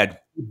big dad.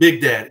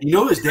 Big dad. You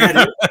know his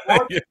dad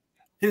is?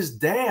 His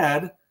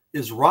dad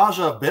is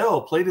Raja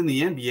Bell, played in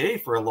the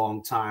NBA for a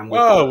long time.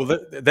 Oh, well,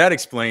 that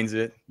explains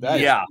it.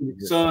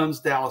 Suns,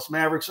 Dallas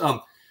Mavericks.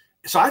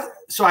 So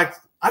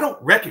I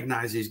don't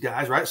recognize these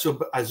guys, right? So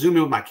I zoom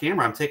in with my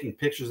camera. I'm taking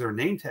pictures of their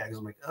name tags.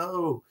 I'm like,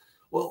 oh,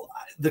 well,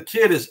 the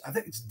kid is, I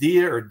think it's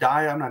Dia,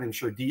 I'm not even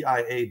sure,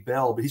 D-I-A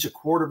Bell, but he's a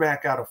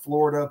quarterback out of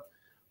Florida,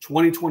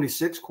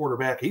 2026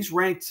 quarterback. He's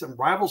ranked,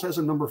 Rivals has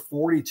a number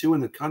 42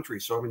 in the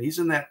country. So, I mean, he's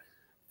in that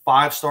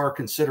 5-star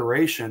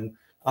consideration.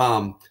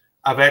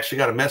 I've actually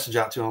got a message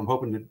out to him. I'm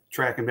hoping to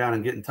track him down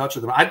and get in touch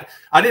with him.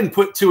 I didn't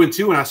put 2 and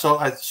 2, and I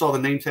saw the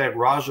name tag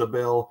Raja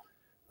Bell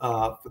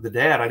for the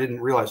dad. I didn't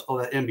realize,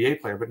 that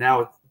NBA player, but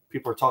now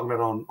people are talking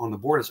about it on the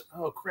board. Is,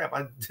 oh crap,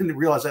 I didn't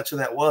realize that's who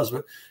that was.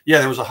 But yeah,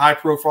 there was a high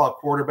profile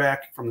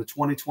quarterback from the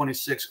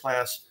 2026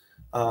 class.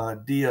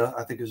 Dia,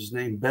 I think is his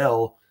name,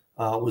 Bell,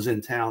 was in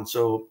town.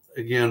 So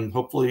again,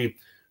 hopefully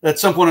at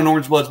some point in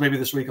Orange Bloods, maybe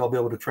this week, I'll be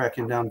able to track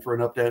him down for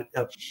an update,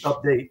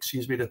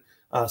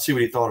 to see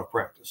what he thought of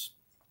practice.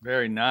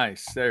 Very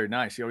nice. Very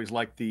nice. You always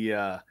like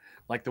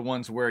the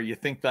ones where you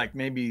think like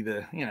maybe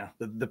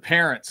the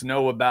parents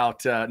know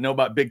about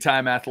big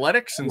time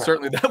athletics, and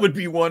certainly that would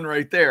be one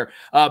right there.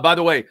 By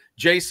the way,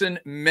 Jason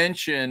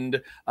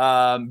mentioned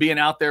being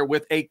out there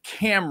with a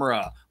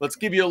camera. Let's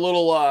give you a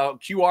little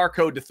QR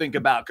code to think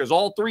about, because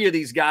all 3 of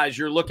these guys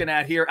you're looking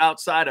at here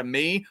outside of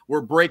me,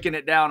 we're breaking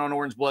it down on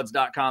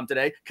orangebloods.com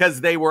today because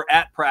they were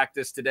at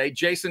practice today.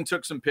 Jason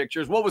took some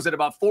pictures. What was it,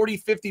 about 40,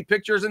 50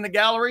 pictures in the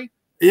gallery?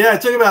 Yeah,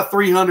 it took about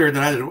 300, and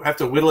I have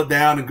to whittle it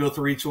down and go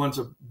through each one.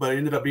 But it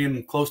ended up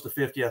being close to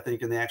 50, I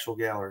think, in the actual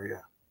gallery.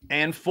 Yeah.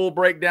 And full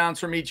breakdowns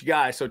from each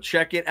guy. So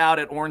check it out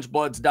at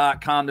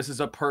orangebloods.com. This is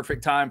a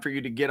perfect time for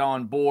you to get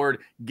on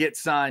board, get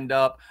signed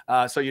up,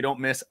 so you don't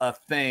miss a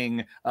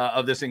thing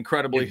of this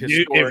incredibly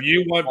historic. If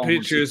you want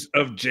pictures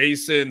of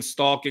Jason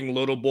stalking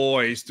little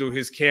boys through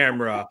his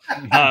camera,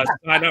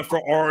 sign up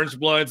for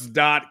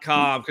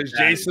orangebloods.com, because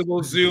Jason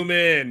will zoom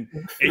in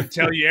and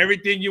tell you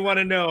everything you want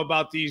to know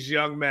about these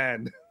young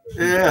men.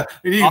 Yeah,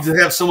 we need to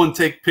have someone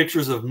take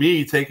pictures of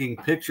me taking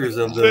pictures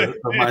of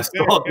my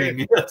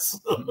stalking. Yes,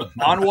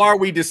 Anwar,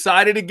 we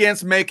decided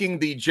against making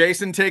the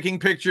Jason taking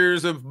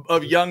pictures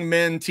of young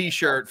men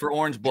T-shirt for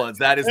Orange Bloods.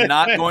 That is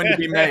not going to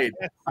be made.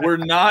 We're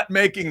not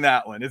making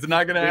that one. It's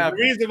not going to happen.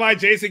 The reason why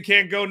Jason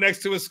can't go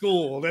next to a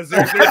school. There's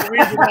a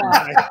reason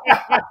why.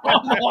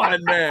 Come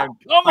on, man.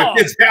 Come on.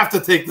 Kids have to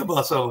take the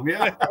bus home.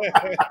 Yeah.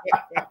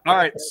 All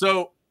right,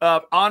 so.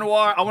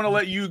 Anwar, I want to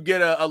let you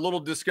get a little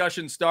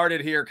discussion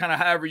started here, kind of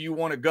however you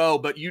want to go,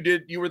 but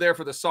you were there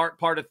for the Sark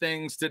part of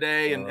things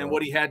today and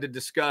what he had to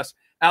discuss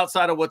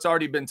outside of what's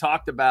already been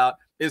talked about.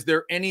 Is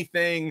there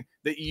anything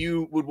that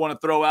you would want to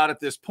throw out at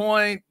this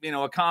point?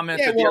 A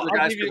comment that the other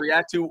guys could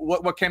react to?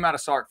 What came out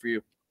of Sark for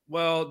you?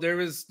 Well,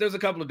 there's a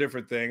couple of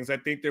different things. I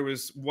think there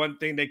was one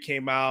thing that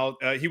came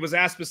out. He was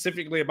asked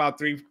specifically about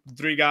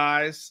three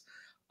guys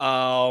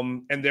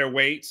and their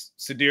weights.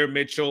 Sadir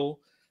Mitchell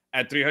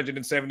at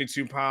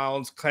 372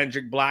 pounds,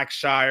 Kendrick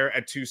Blackshire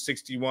at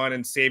 261,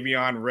 and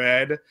Savion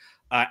Red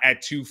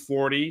at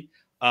 240.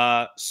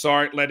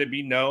 Sark let it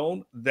be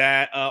known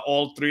that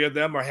all three of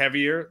them are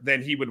heavier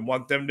than he would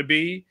want them to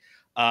be.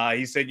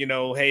 He said,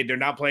 hey, they're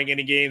not playing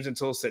any games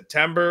until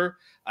September.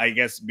 I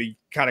guess he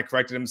kind of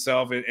corrected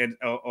himself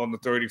on the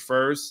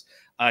 31st.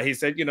 He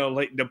said,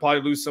 they'll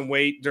probably lose some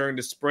weight during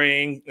the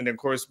spring. And of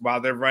course, while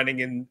they're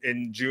running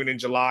in June and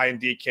July in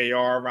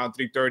DKR around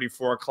 3:30,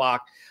 4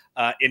 o'clock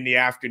in the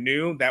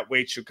afternoon, that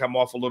weight should come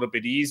off a little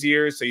bit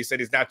easier. So he said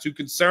he's not too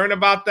concerned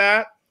about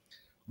that.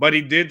 But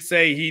he did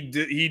say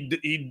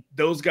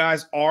those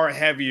guys are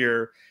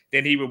heavier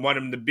than he would want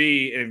them to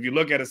be. And if you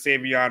look at a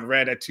Savion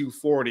Red at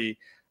 240,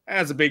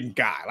 that's a big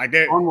guy. Like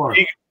that,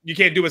 you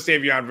can't do a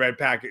Savion Red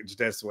package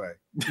this way.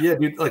 Yeah,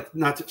 dude. Like,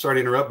 sorry to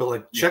interrupt, but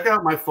like, check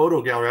out my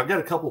photo gallery. I've got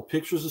a couple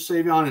pictures of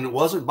Savion, and it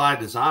wasn't by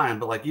design,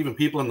 but like, even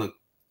people in the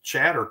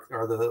chat or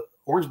the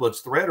Orange Bloods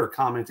thread are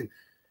commenting.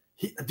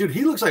 Dude,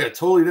 he looks like a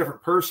totally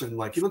different person.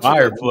 Like, he looks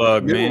fire like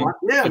plug, man.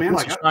 Yeah, man.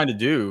 What's Like, he trying to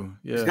do?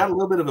 Yeah, he's got a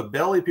little bit of a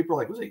belly. People are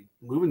like, was he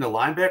moving to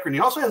linebacker? And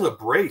he also has a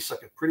brace,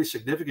 like a pretty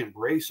significant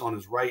brace on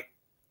his right.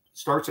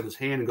 Starts at his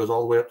hand and goes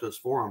all the way up to his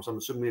forearm. So I'm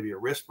assuming maybe a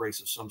wrist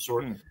brace of some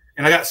sort.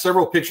 And I got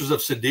several pictures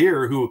of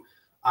Sadir, who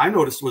I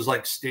noticed was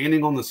like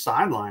standing on the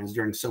sidelines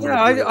during some.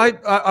 Yeah,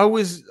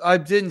 I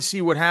didn't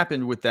see what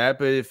happened with that,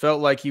 but it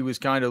felt like he was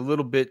kind of a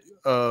little bit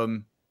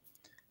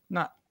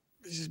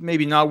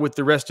maybe not with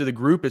the rest of the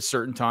group at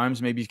certain times.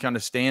 Maybe he's kind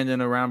of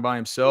standing around by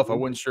himself. I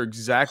wasn't sure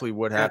exactly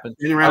what happened.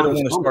 I don't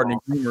want to start any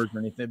rumors or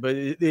anything, but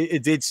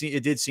it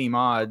did seem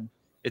odd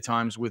at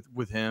times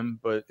with him.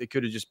 But it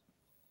could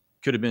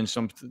have been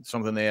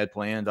something they had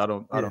planned. I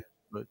don't. But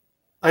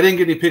I didn't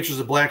get any pictures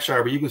of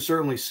Blackshire, but you can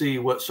certainly see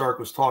what Sark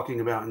was talking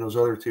about in those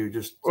other two.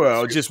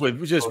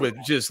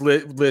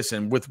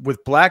 Listen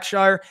with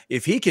Blackshire,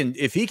 if he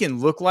can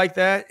look like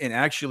that and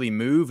actually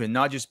move and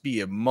not just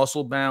be a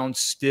muscle bound,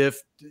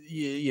 stiff,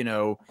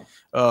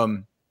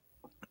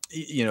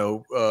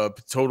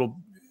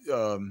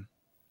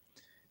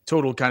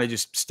 total kind of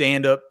just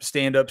stand up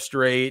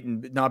straight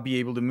and not be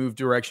able to move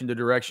direction to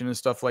direction and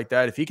stuff like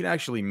that. If he can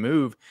actually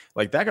move,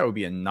 like, that guy would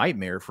be a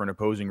nightmare for an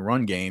opposing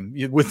run game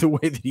with the way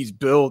that he's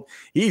built.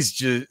 He's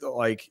just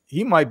like,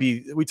 he might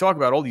be, we talk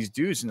about all these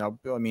dudes now.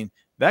 I mean,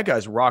 that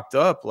guy's rocked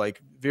up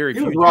like very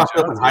few. He was rocked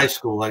up in high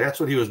school. Like, that's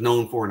what he was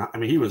known for. I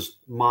mean, he was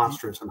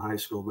monstrous in high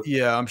school. But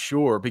yeah, I'm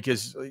sure,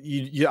 because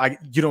you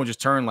don't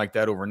just turn like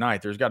that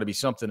overnight. There's got to be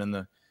something in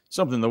the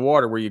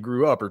water where you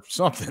grew up or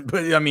something.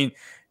 But I mean,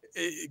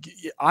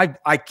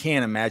 I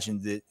can't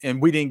imagine that. And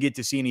we didn't get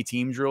to see any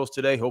team drills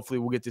today. Hopefully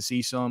we'll get to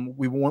see some.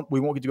 We won't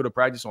get to go to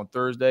practice on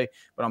Thursday,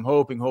 but I'm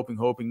hoping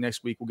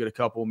next week we'll get a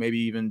couple, maybe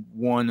even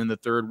one in the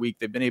third week.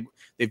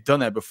 They've done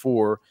that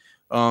before.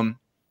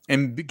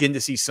 And begin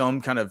to see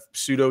some kind of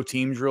pseudo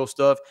team drill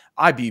stuff.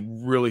 I'd be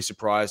really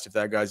surprised if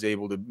that guy's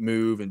able to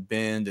move and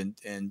bend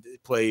and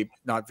play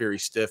not very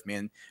stiff,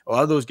 man. A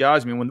lot of those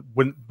guys, I mean,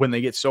 when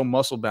they get so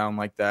muscle bound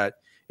like that,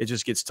 it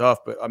just gets tough.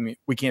 But I mean,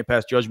 we can't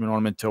pass judgment on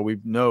them until we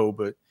know.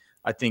 But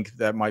I think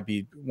that might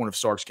be one of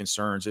Sark's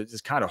concerns.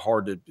 It's kind of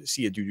hard to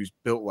see a dude who's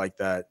built like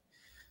that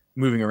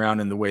moving around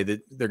in the way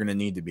that they're going to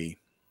need to be.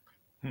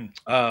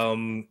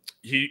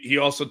 He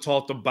also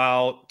talked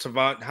about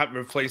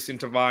replacing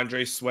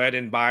Tavondre Sweat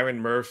and Byron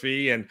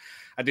Murphy, and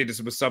I think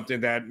this was something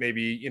that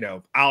maybe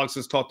Alex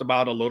has talked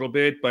about a little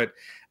bit, but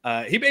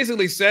he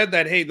basically said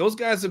that, hey, those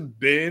guys have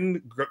been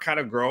kind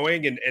of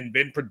growing and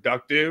been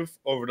productive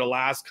over the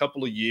last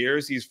couple of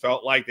years. He's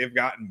felt like they've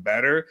gotten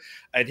better,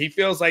 and he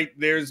feels like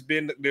there's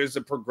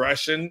a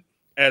progression.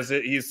 As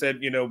he said,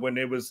 when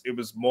it was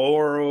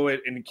Moro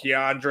and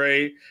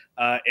Keandre,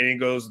 and he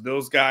goes,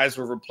 those guys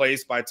were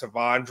replaced by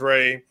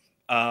Tavondre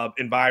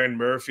and Byron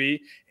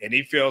Murphy, and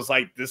he feels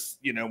like this,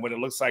 when it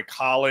looks like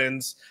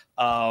Collins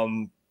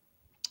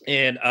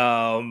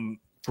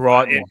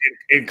Broughton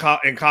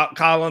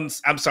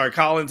Collins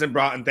and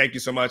Broughton. Thank you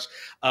so much.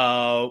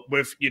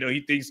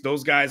 He thinks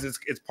those guys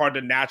it's part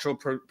of the natural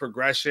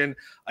progression.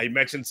 He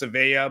mentioned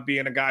Savea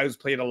being a guy who's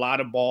played a lot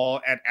of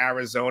ball at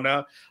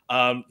Arizona.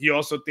 He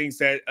also thinks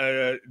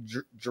that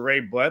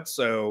Jere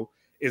Bledsoe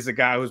is a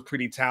guy who's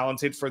pretty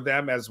talented for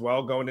them as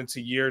well going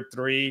into year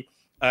 3.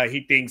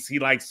 He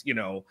likes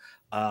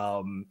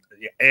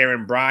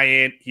Aaron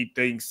Bryant. He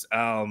thinks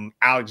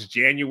Alex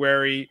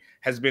January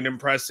has been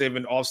impressive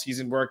in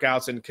off-season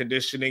workouts and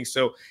conditioning.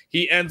 So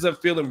he ends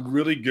up feeling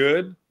really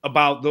good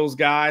about those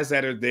guys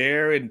that are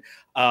there, and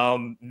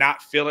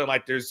not feeling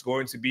like there's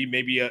going to be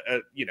maybe a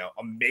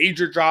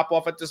major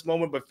drop-off at this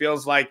moment, but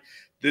feels like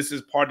this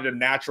is part of the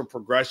natural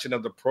progression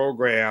of the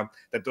program,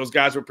 that those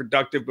guys were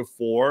productive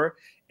before,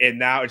 and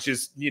now it's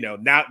just,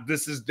 now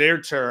this is their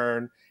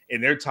turn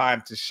and their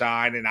time to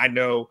shine. And I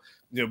know,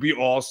 we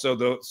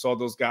also saw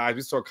those guys.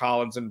 We saw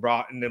Collins and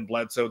Broughton and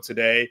Bledsoe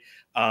today.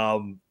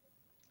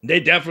 They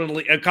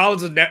definitely,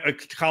 Collins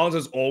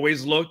has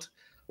always looked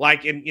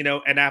like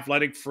an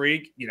athletic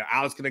freak.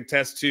 Alex can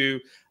attest to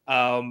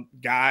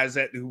guys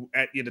at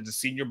the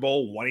Senior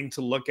Bowl wanting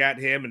to look at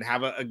him and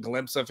have a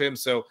glimpse of him.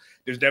 So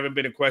there's never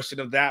been a question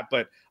of that,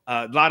 but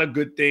a lot of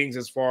good things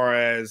as far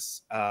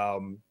as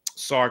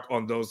Sark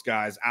on those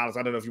guys. Alex,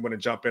 I don't know if you want to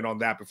jump in on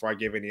that before I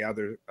give any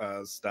other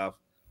stuff.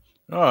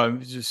 I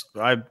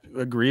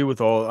agree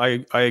with all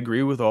I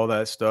agree with all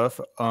that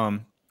stuff.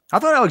 I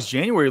thought Alex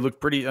January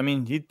looked pretty. I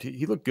mean,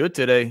 he looked good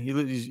today.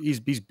 He's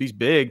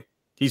big.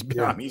 He's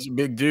a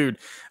big dude.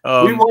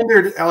 We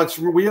wondered, Alex.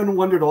 We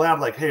wondered aloud,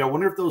 like, hey, I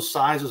wonder if those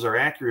sizes are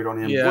accurate on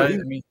him. Yeah,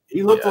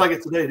 he looked like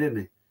it today,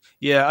 didn't he?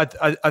 Yeah,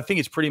 I think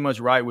it's pretty much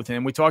right with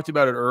him. We talked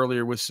about it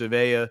earlier with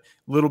Savea, a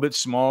little bit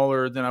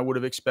smaller than I would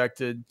have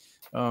expected.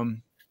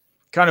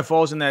 Kind of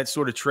falls in that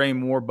sort of Trey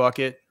Moore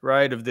bucket,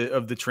 right? Of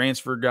the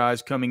transfer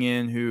guys coming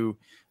in who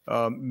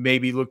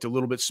maybe looked a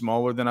little bit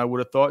smaller than I would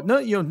have thought.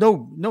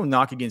 No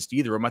knock against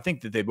either of them. I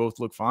think that they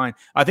both look fine.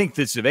 I think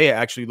that Savea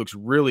actually looks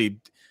really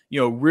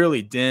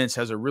dense,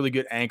 has a really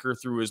good anchor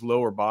through his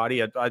lower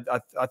body. I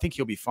think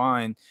he'll be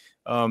fine.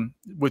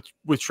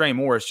 With Trey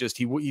Moore, it's just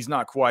he's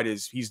not quite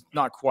as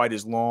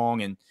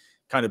long and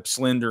kind of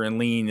slender and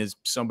lean as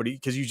somebody,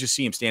 because you just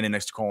see him standing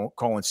next to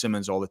Colin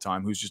Simmons all the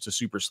time, who's just a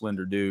super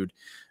slender dude.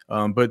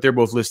 But they're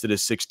both listed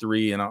as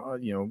 6'3", and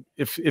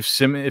if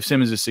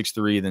Simmons is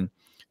 6'3", then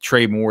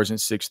Trey Moore isn't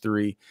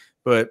 6'3".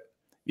 But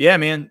yeah,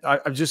 man,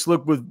 I just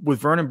looked with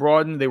Vernon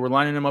Broughton. They were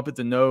lining him up at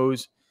the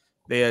nose.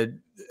 They had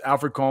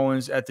Alfred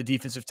Collins at the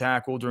defensive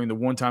tackle during the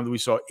one time that we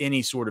saw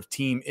any sort of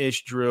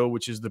team-ish drill,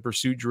 which is the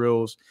pursuit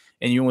drills,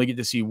 and you only get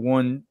to see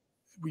one.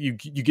 You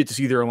get to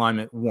see their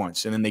alignment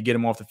once, and then they get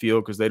him off the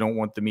field because they don't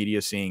want the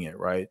media seeing it,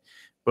 right?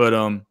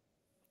 But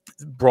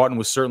Broughton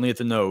was certainly at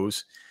the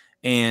nose,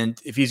 and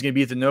if he's going to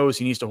be at the nose,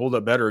 he needs to hold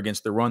up better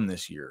against the run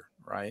this year,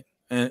 right?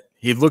 And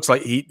he looks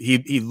like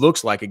he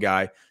looks like a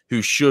guy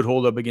who should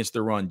hold up against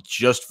the run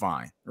just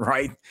fine,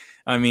 right?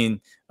 I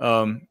mean,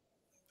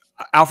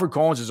 Alfred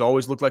Collins has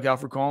always looked like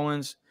Alfred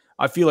Collins.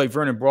 I feel like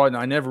Vernon Broughton,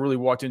 I never really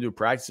walked into a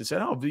practice and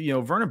said, oh,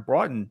 Vernon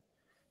Broughton,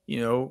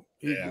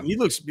 he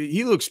looks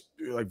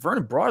like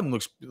Vernon Broughton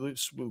looks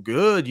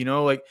good.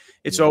 Like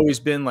it's always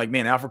been like,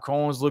 man, Alfred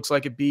Collins looks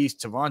like a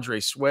beast.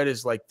 Tavondre Sweat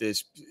is like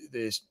this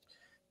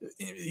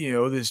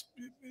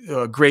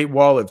Great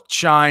Wall of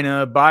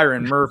China.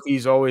 Byron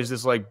Murphy's always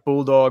this like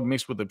bulldog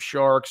mixed with a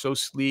shark, so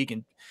sleek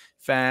and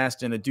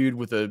fast, and a dude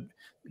with a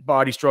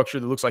body structure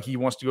that looks like he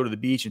wants to go to the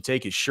beach and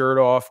take his shirt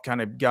off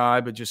kind of guy,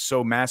 but just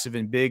so massive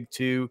and big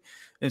too.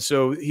 And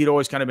so he'd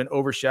always kind of been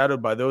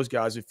overshadowed by those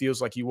guys. It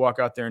feels like you walk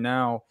out there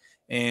now,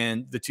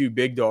 and the two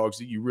big dogs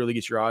that you really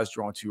get your eyes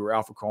drawn to are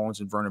Alfred Collins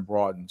and Vernon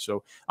Broughton.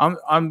 So I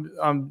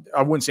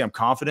wouldn't say I'm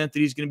confident that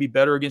he's going to be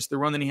better against the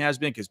run than he has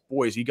been, because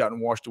boy, has he gotten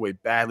washed away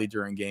badly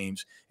during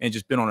games and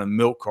just been on a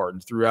milk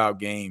carton throughout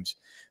games.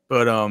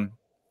 But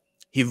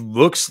he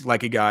looks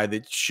like a guy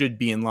that should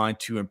be in line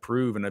to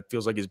improve, and it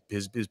feels like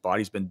his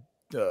body's been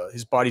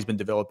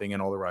developing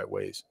in all the right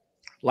ways.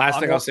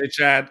 Last thing I'll say,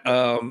 Chad.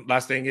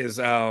 Last thing is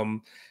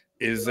from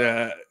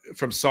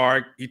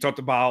Sark. He talked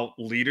about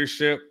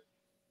leadership,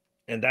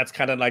 and that's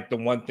kind of like the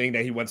one thing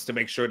that he wants to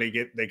make sure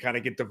they kind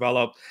of get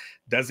developed.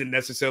 Doesn't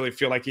necessarily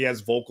feel like he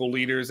has vocal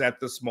leaders at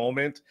this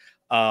moment.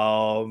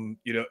 And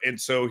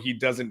so he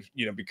doesn't,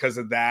 because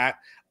of that,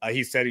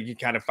 he said he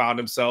kind of found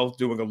himself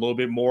doing a little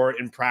bit more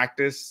in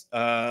practice,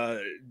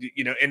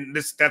 and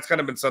that's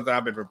kind of been something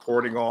I've been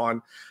reporting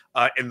on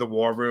in the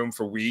war room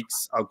for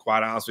weeks. I'll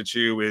quite honest with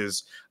you,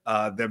 is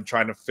them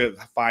trying to fill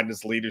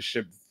this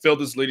leadership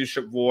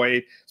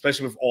void,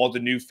 especially with all the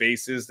new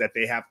faces that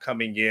they have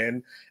coming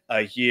in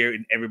here,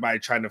 and everybody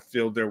trying to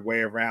fill their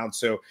way around.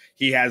 So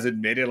he has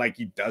admitted like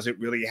he doesn't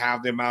really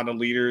have the amount of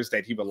leaders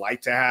that he would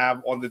like to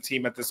have on the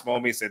team at this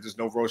moment. He said there's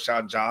no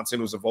Roshan Johnson,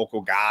 who's a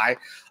vocal guy,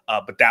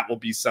 but that will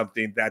be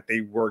something that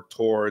they work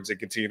towards and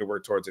continue to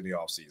work towards in the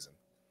offseason.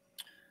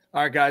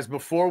 All right, guys,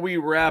 before we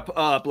wrap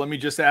up, let me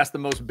just ask the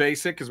most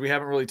basic, because we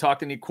haven't really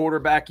talked any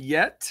quarterback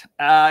yet.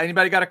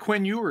 Anybody got a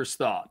Quinn Ewers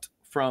thought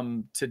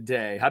from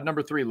today? How'd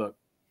number 3 look?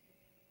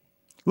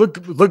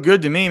 Look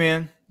good to me,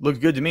 man. Looks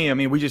good to me. I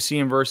mean, we just see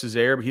him versus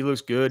air, but he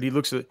looks good. He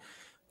looks,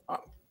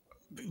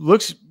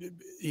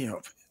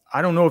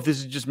 I don't know if this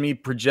is just me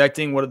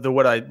projecting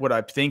what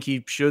I think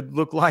he should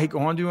look like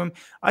onto him.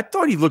 I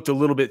thought he looked a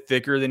little bit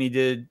thicker than he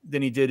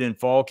did in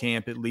fall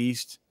camp, at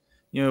least.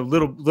 A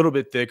little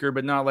bit thicker,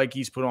 but not like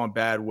he's put on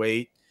bad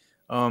weight.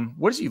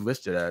 What is he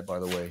listed at, by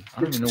the way?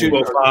 I don't even know.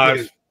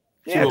 205.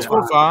 Yeah,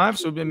 205.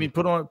 So I mean,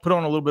 put on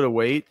a little bit of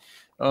weight.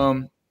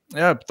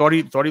 Yeah, thought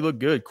he looked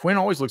good. Quinn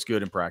always looks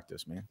good in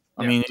practice, man.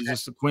 I mean, he's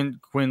just Quinn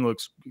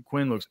looks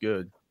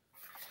good.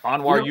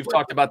 Anwar, you've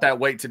talked about that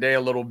weight today a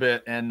little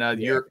bit, and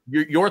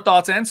your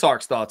thoughts and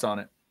Sark's thoughts on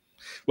it.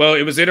 Well,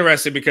 it was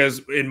interesting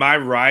because in my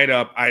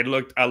write-up, I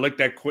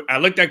looked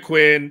at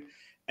Quinn,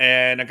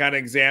 and I kind of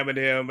examined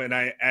him, and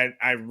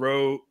I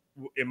wrote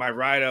in my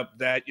write-up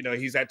that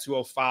he's at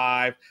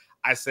 205.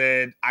 I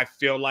said I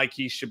feel like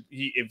he should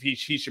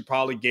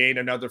probably gain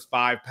another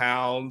 5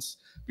 pounds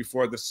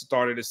before the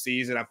start of the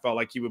season. I felt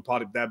like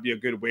that'd be a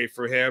good way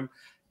for him.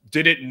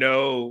 didn't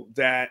know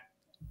that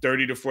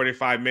 30 to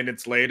 45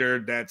 minutes later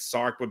that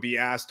Sark would be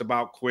asked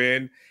about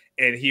Quinn,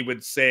 and he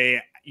would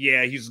say,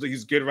 yeah,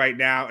 he's good right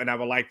now, and I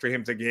would like for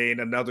him to gain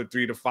another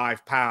 3 to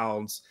 5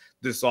 pounds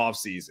this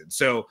offseason.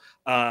 So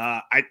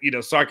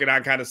Sark and I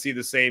kind of see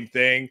the same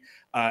thing.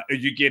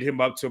 You get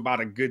him up to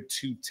about a good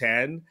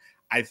 210.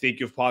 I think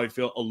you'll probably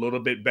feel a little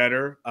bit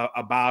better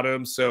about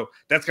him. So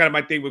that's kind of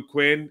my thing with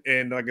Quinn.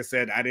 And like I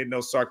said, I didn't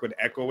know Sark would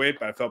echo it,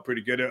 but I felt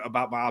pretty good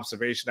about my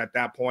observation at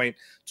that point.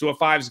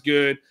 205 is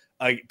good.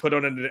 Put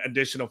on an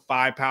additional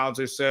 5 pounds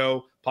or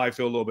so, probably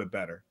feel a little bit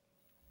better.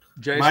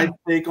 Jason? My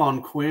take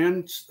on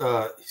Quinn,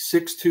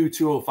 6'2",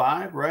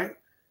 205, right?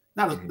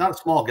 Not a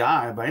small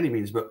guy by any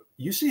means, but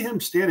you see him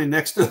standing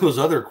next to those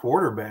other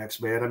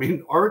quarterbacks, man. I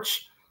mean,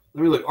 Arch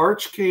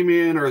came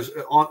in or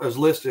is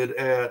listed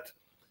at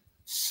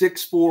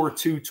 6'4",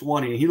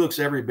 220. He looks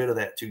every bit of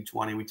that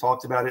 220. We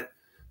talked about it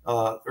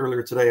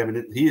earlier today. I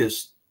mean, he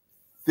is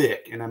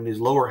thick, and I mean,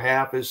 his lower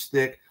half is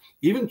thick.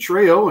 Even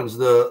Trey Owens,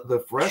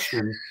 the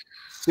freshman,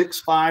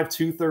 6'5",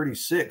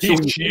 236.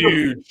 He's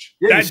huge.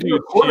 Yeah,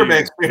 the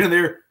quarterback standing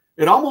there.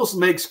 It almost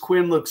makes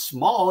Quinn look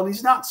small, and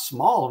he's not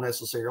small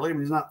necessarily. I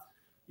mean, he's not,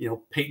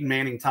 Peyton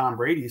Manning, Tom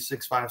Brady,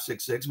 6'5",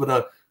 6'6".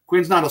 But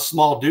Quinn's not a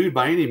small dude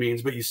by any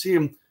means. But you see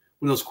him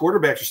when those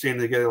quarterbacks are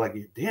standing together, like,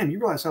 damn, you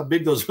realize how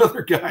big those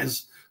other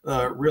guys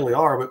really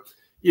are. But,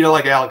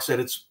 like Alex said,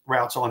 it's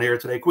routes on air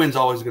today. Quinn's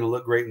always going to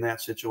look great in that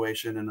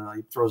situation, and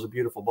he throws a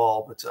beautiful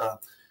ball. But,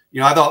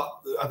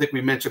 I think we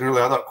mentioned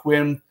earlier, I thought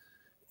Quinn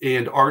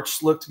and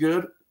Arch looked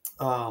good.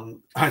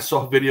 I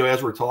saw a video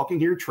as we're talking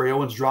here. Trey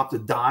Owens dropped a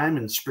dime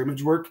in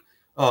scrimmage work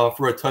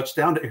for a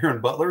touchdown to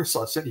Aaron Butler.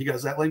 So I sent you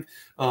guys that link.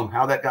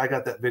 How that guy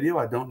got that video,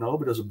 I don't know,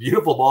 but it was a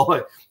beautiful ball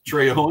by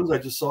Trey Owens I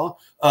just saw.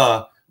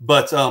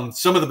 But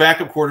some of the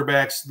backup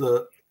quarterbacks,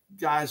 the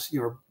guys,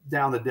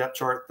 down the depth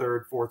chart,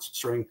 third, fourth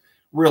string,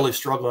 really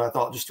struggled, I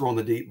thought, just throwing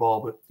the deep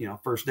ball. But,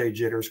 first day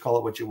jitters, call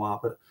it what you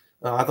want. But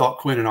I thought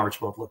Quinn and Arch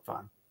both looked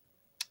fine.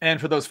 And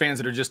for those fans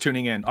that are just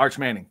tuning in, Arch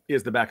Manning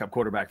is the backup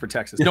quarterback for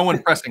Texas. No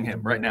one pressing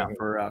him right now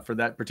for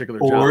that particular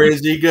job. Or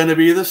is he going to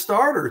be the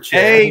starter, Chad?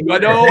 Hey,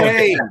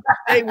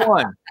 day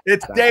one.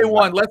 It's day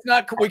one.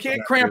 We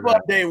can't cramp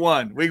up day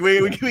one. We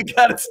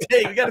gotta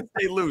stay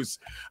loose.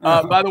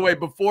 By the way,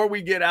 before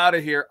we get out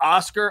of here,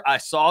 Oscar, I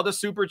saw the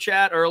super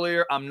chat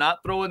earlier. I'm not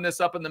throwing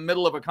this up in the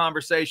middle of a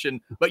conversation,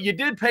 but you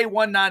did pay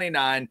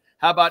 $1.99.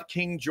 How about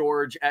King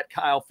George at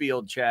Kyle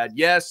Field, Chad?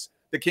 Yes,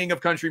 the king of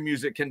country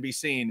music can be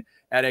seen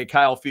at a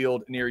Kyle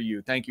Field near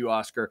you. Thank you,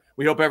 Oscar.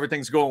 We hope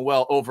everything's going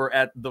well over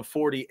at the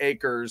 40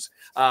 Acres.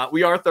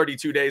 We are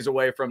 32 days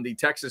away from the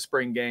Texas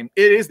spring game.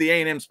 It is the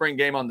A&M spring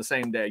game on the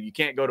same day. You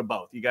can't go to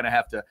both. You're gonna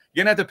have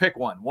to pick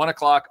one. 1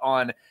 o'clock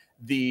on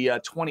the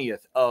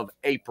 20th of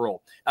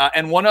April.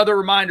 And one other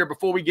reminder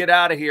before we get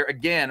out of here,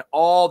 again,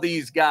 all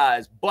these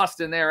guys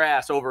busting their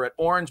ass over at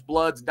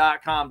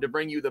orangebloods.com to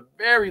bring you the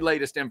very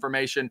latest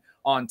information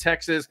on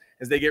Texas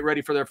as they get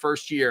ready for their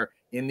first year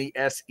in the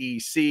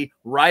SEC.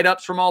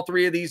 Write-ups from all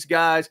three of these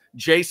guys.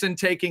 Jason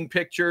taking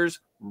pictures,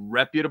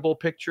 reputable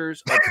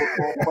pictures of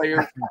football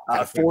players,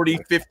 40,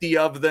 50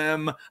 of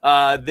them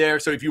there.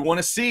 So if you want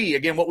to see,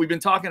 again, what we've been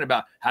talking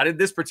about, how did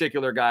this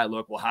particular guy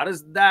look? Well, how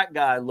does that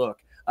guy look?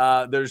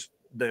 There's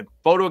the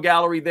photo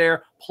gallery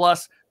there,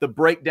 plus the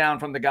breakdown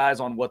from the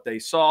guys on what they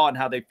saw and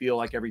how they feel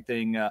like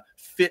everything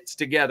fits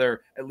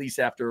together, at least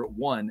after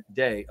 1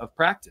 day of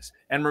practice.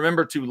 And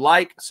remember to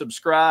like,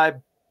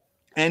 subscribe,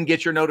 and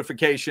get your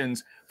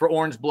notifications for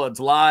Orange Bloods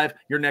Live.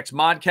 Your next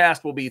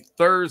modcast will be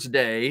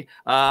Thursday.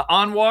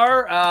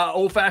 Anwar,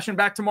 old-fashioned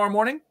back tomorrow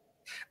morning?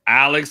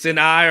 Alex and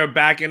I are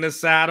back in the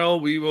saddle.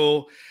 We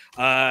will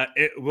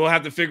we'll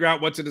have to figure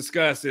out what to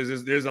discuss.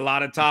 There's a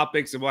lot of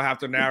topics, and we'll have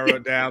to narrow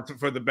it down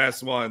for the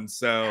best ones.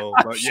 So,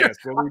 but yes,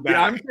 we'll be back.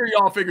 Yeah, I'm sure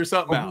y'all figure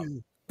something out.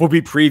 We'll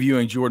be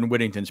previewing Jordan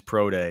Whittington's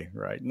pro day,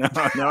 right? No.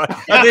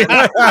 It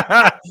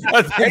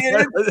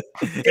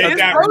is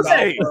pro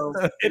day.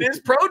 It is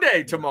pro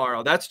day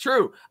tomorrow. That's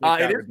true.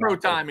 It is pro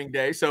timing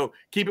day. So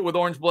keep it with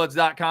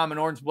orangebloods.com and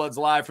Orange Bloods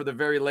Live for the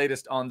very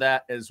latest on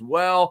that as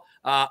well.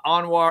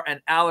 Anwar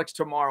and Alex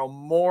tomorrow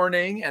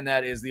morning, and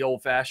that is the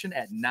old fashioned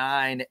at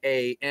 9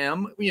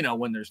 a.m.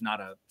 When there's not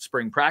a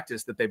spring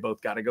practice that they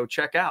both got to go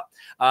check out.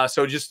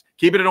 So just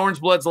keep it at Orange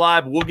Bloods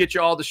Live. We'll get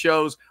you all the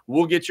shows.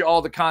 We'll get you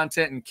all the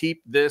content and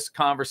keep this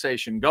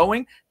conversation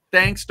going.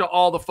 Thanks to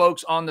all the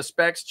folks on the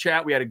Specs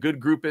chat. We had a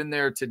good group in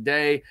there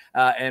today,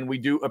 and we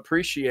do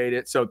appreciate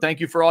it. So thank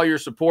you for all your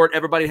support.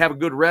 Everybody have a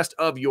good rest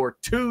of your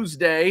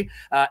Tuesday,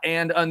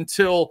 and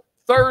until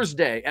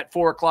Thursday at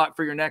 4 o'clock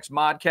for your next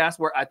modcast,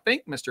 where I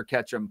think Mr.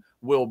 Ketchum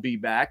will be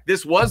back.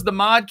 This was the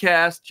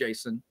modcast.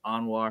 Jason,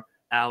 Anwar,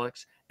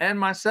 Alex, and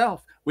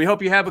myself. We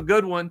hope you have a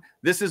good one.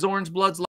 This is Orange Bloods Live.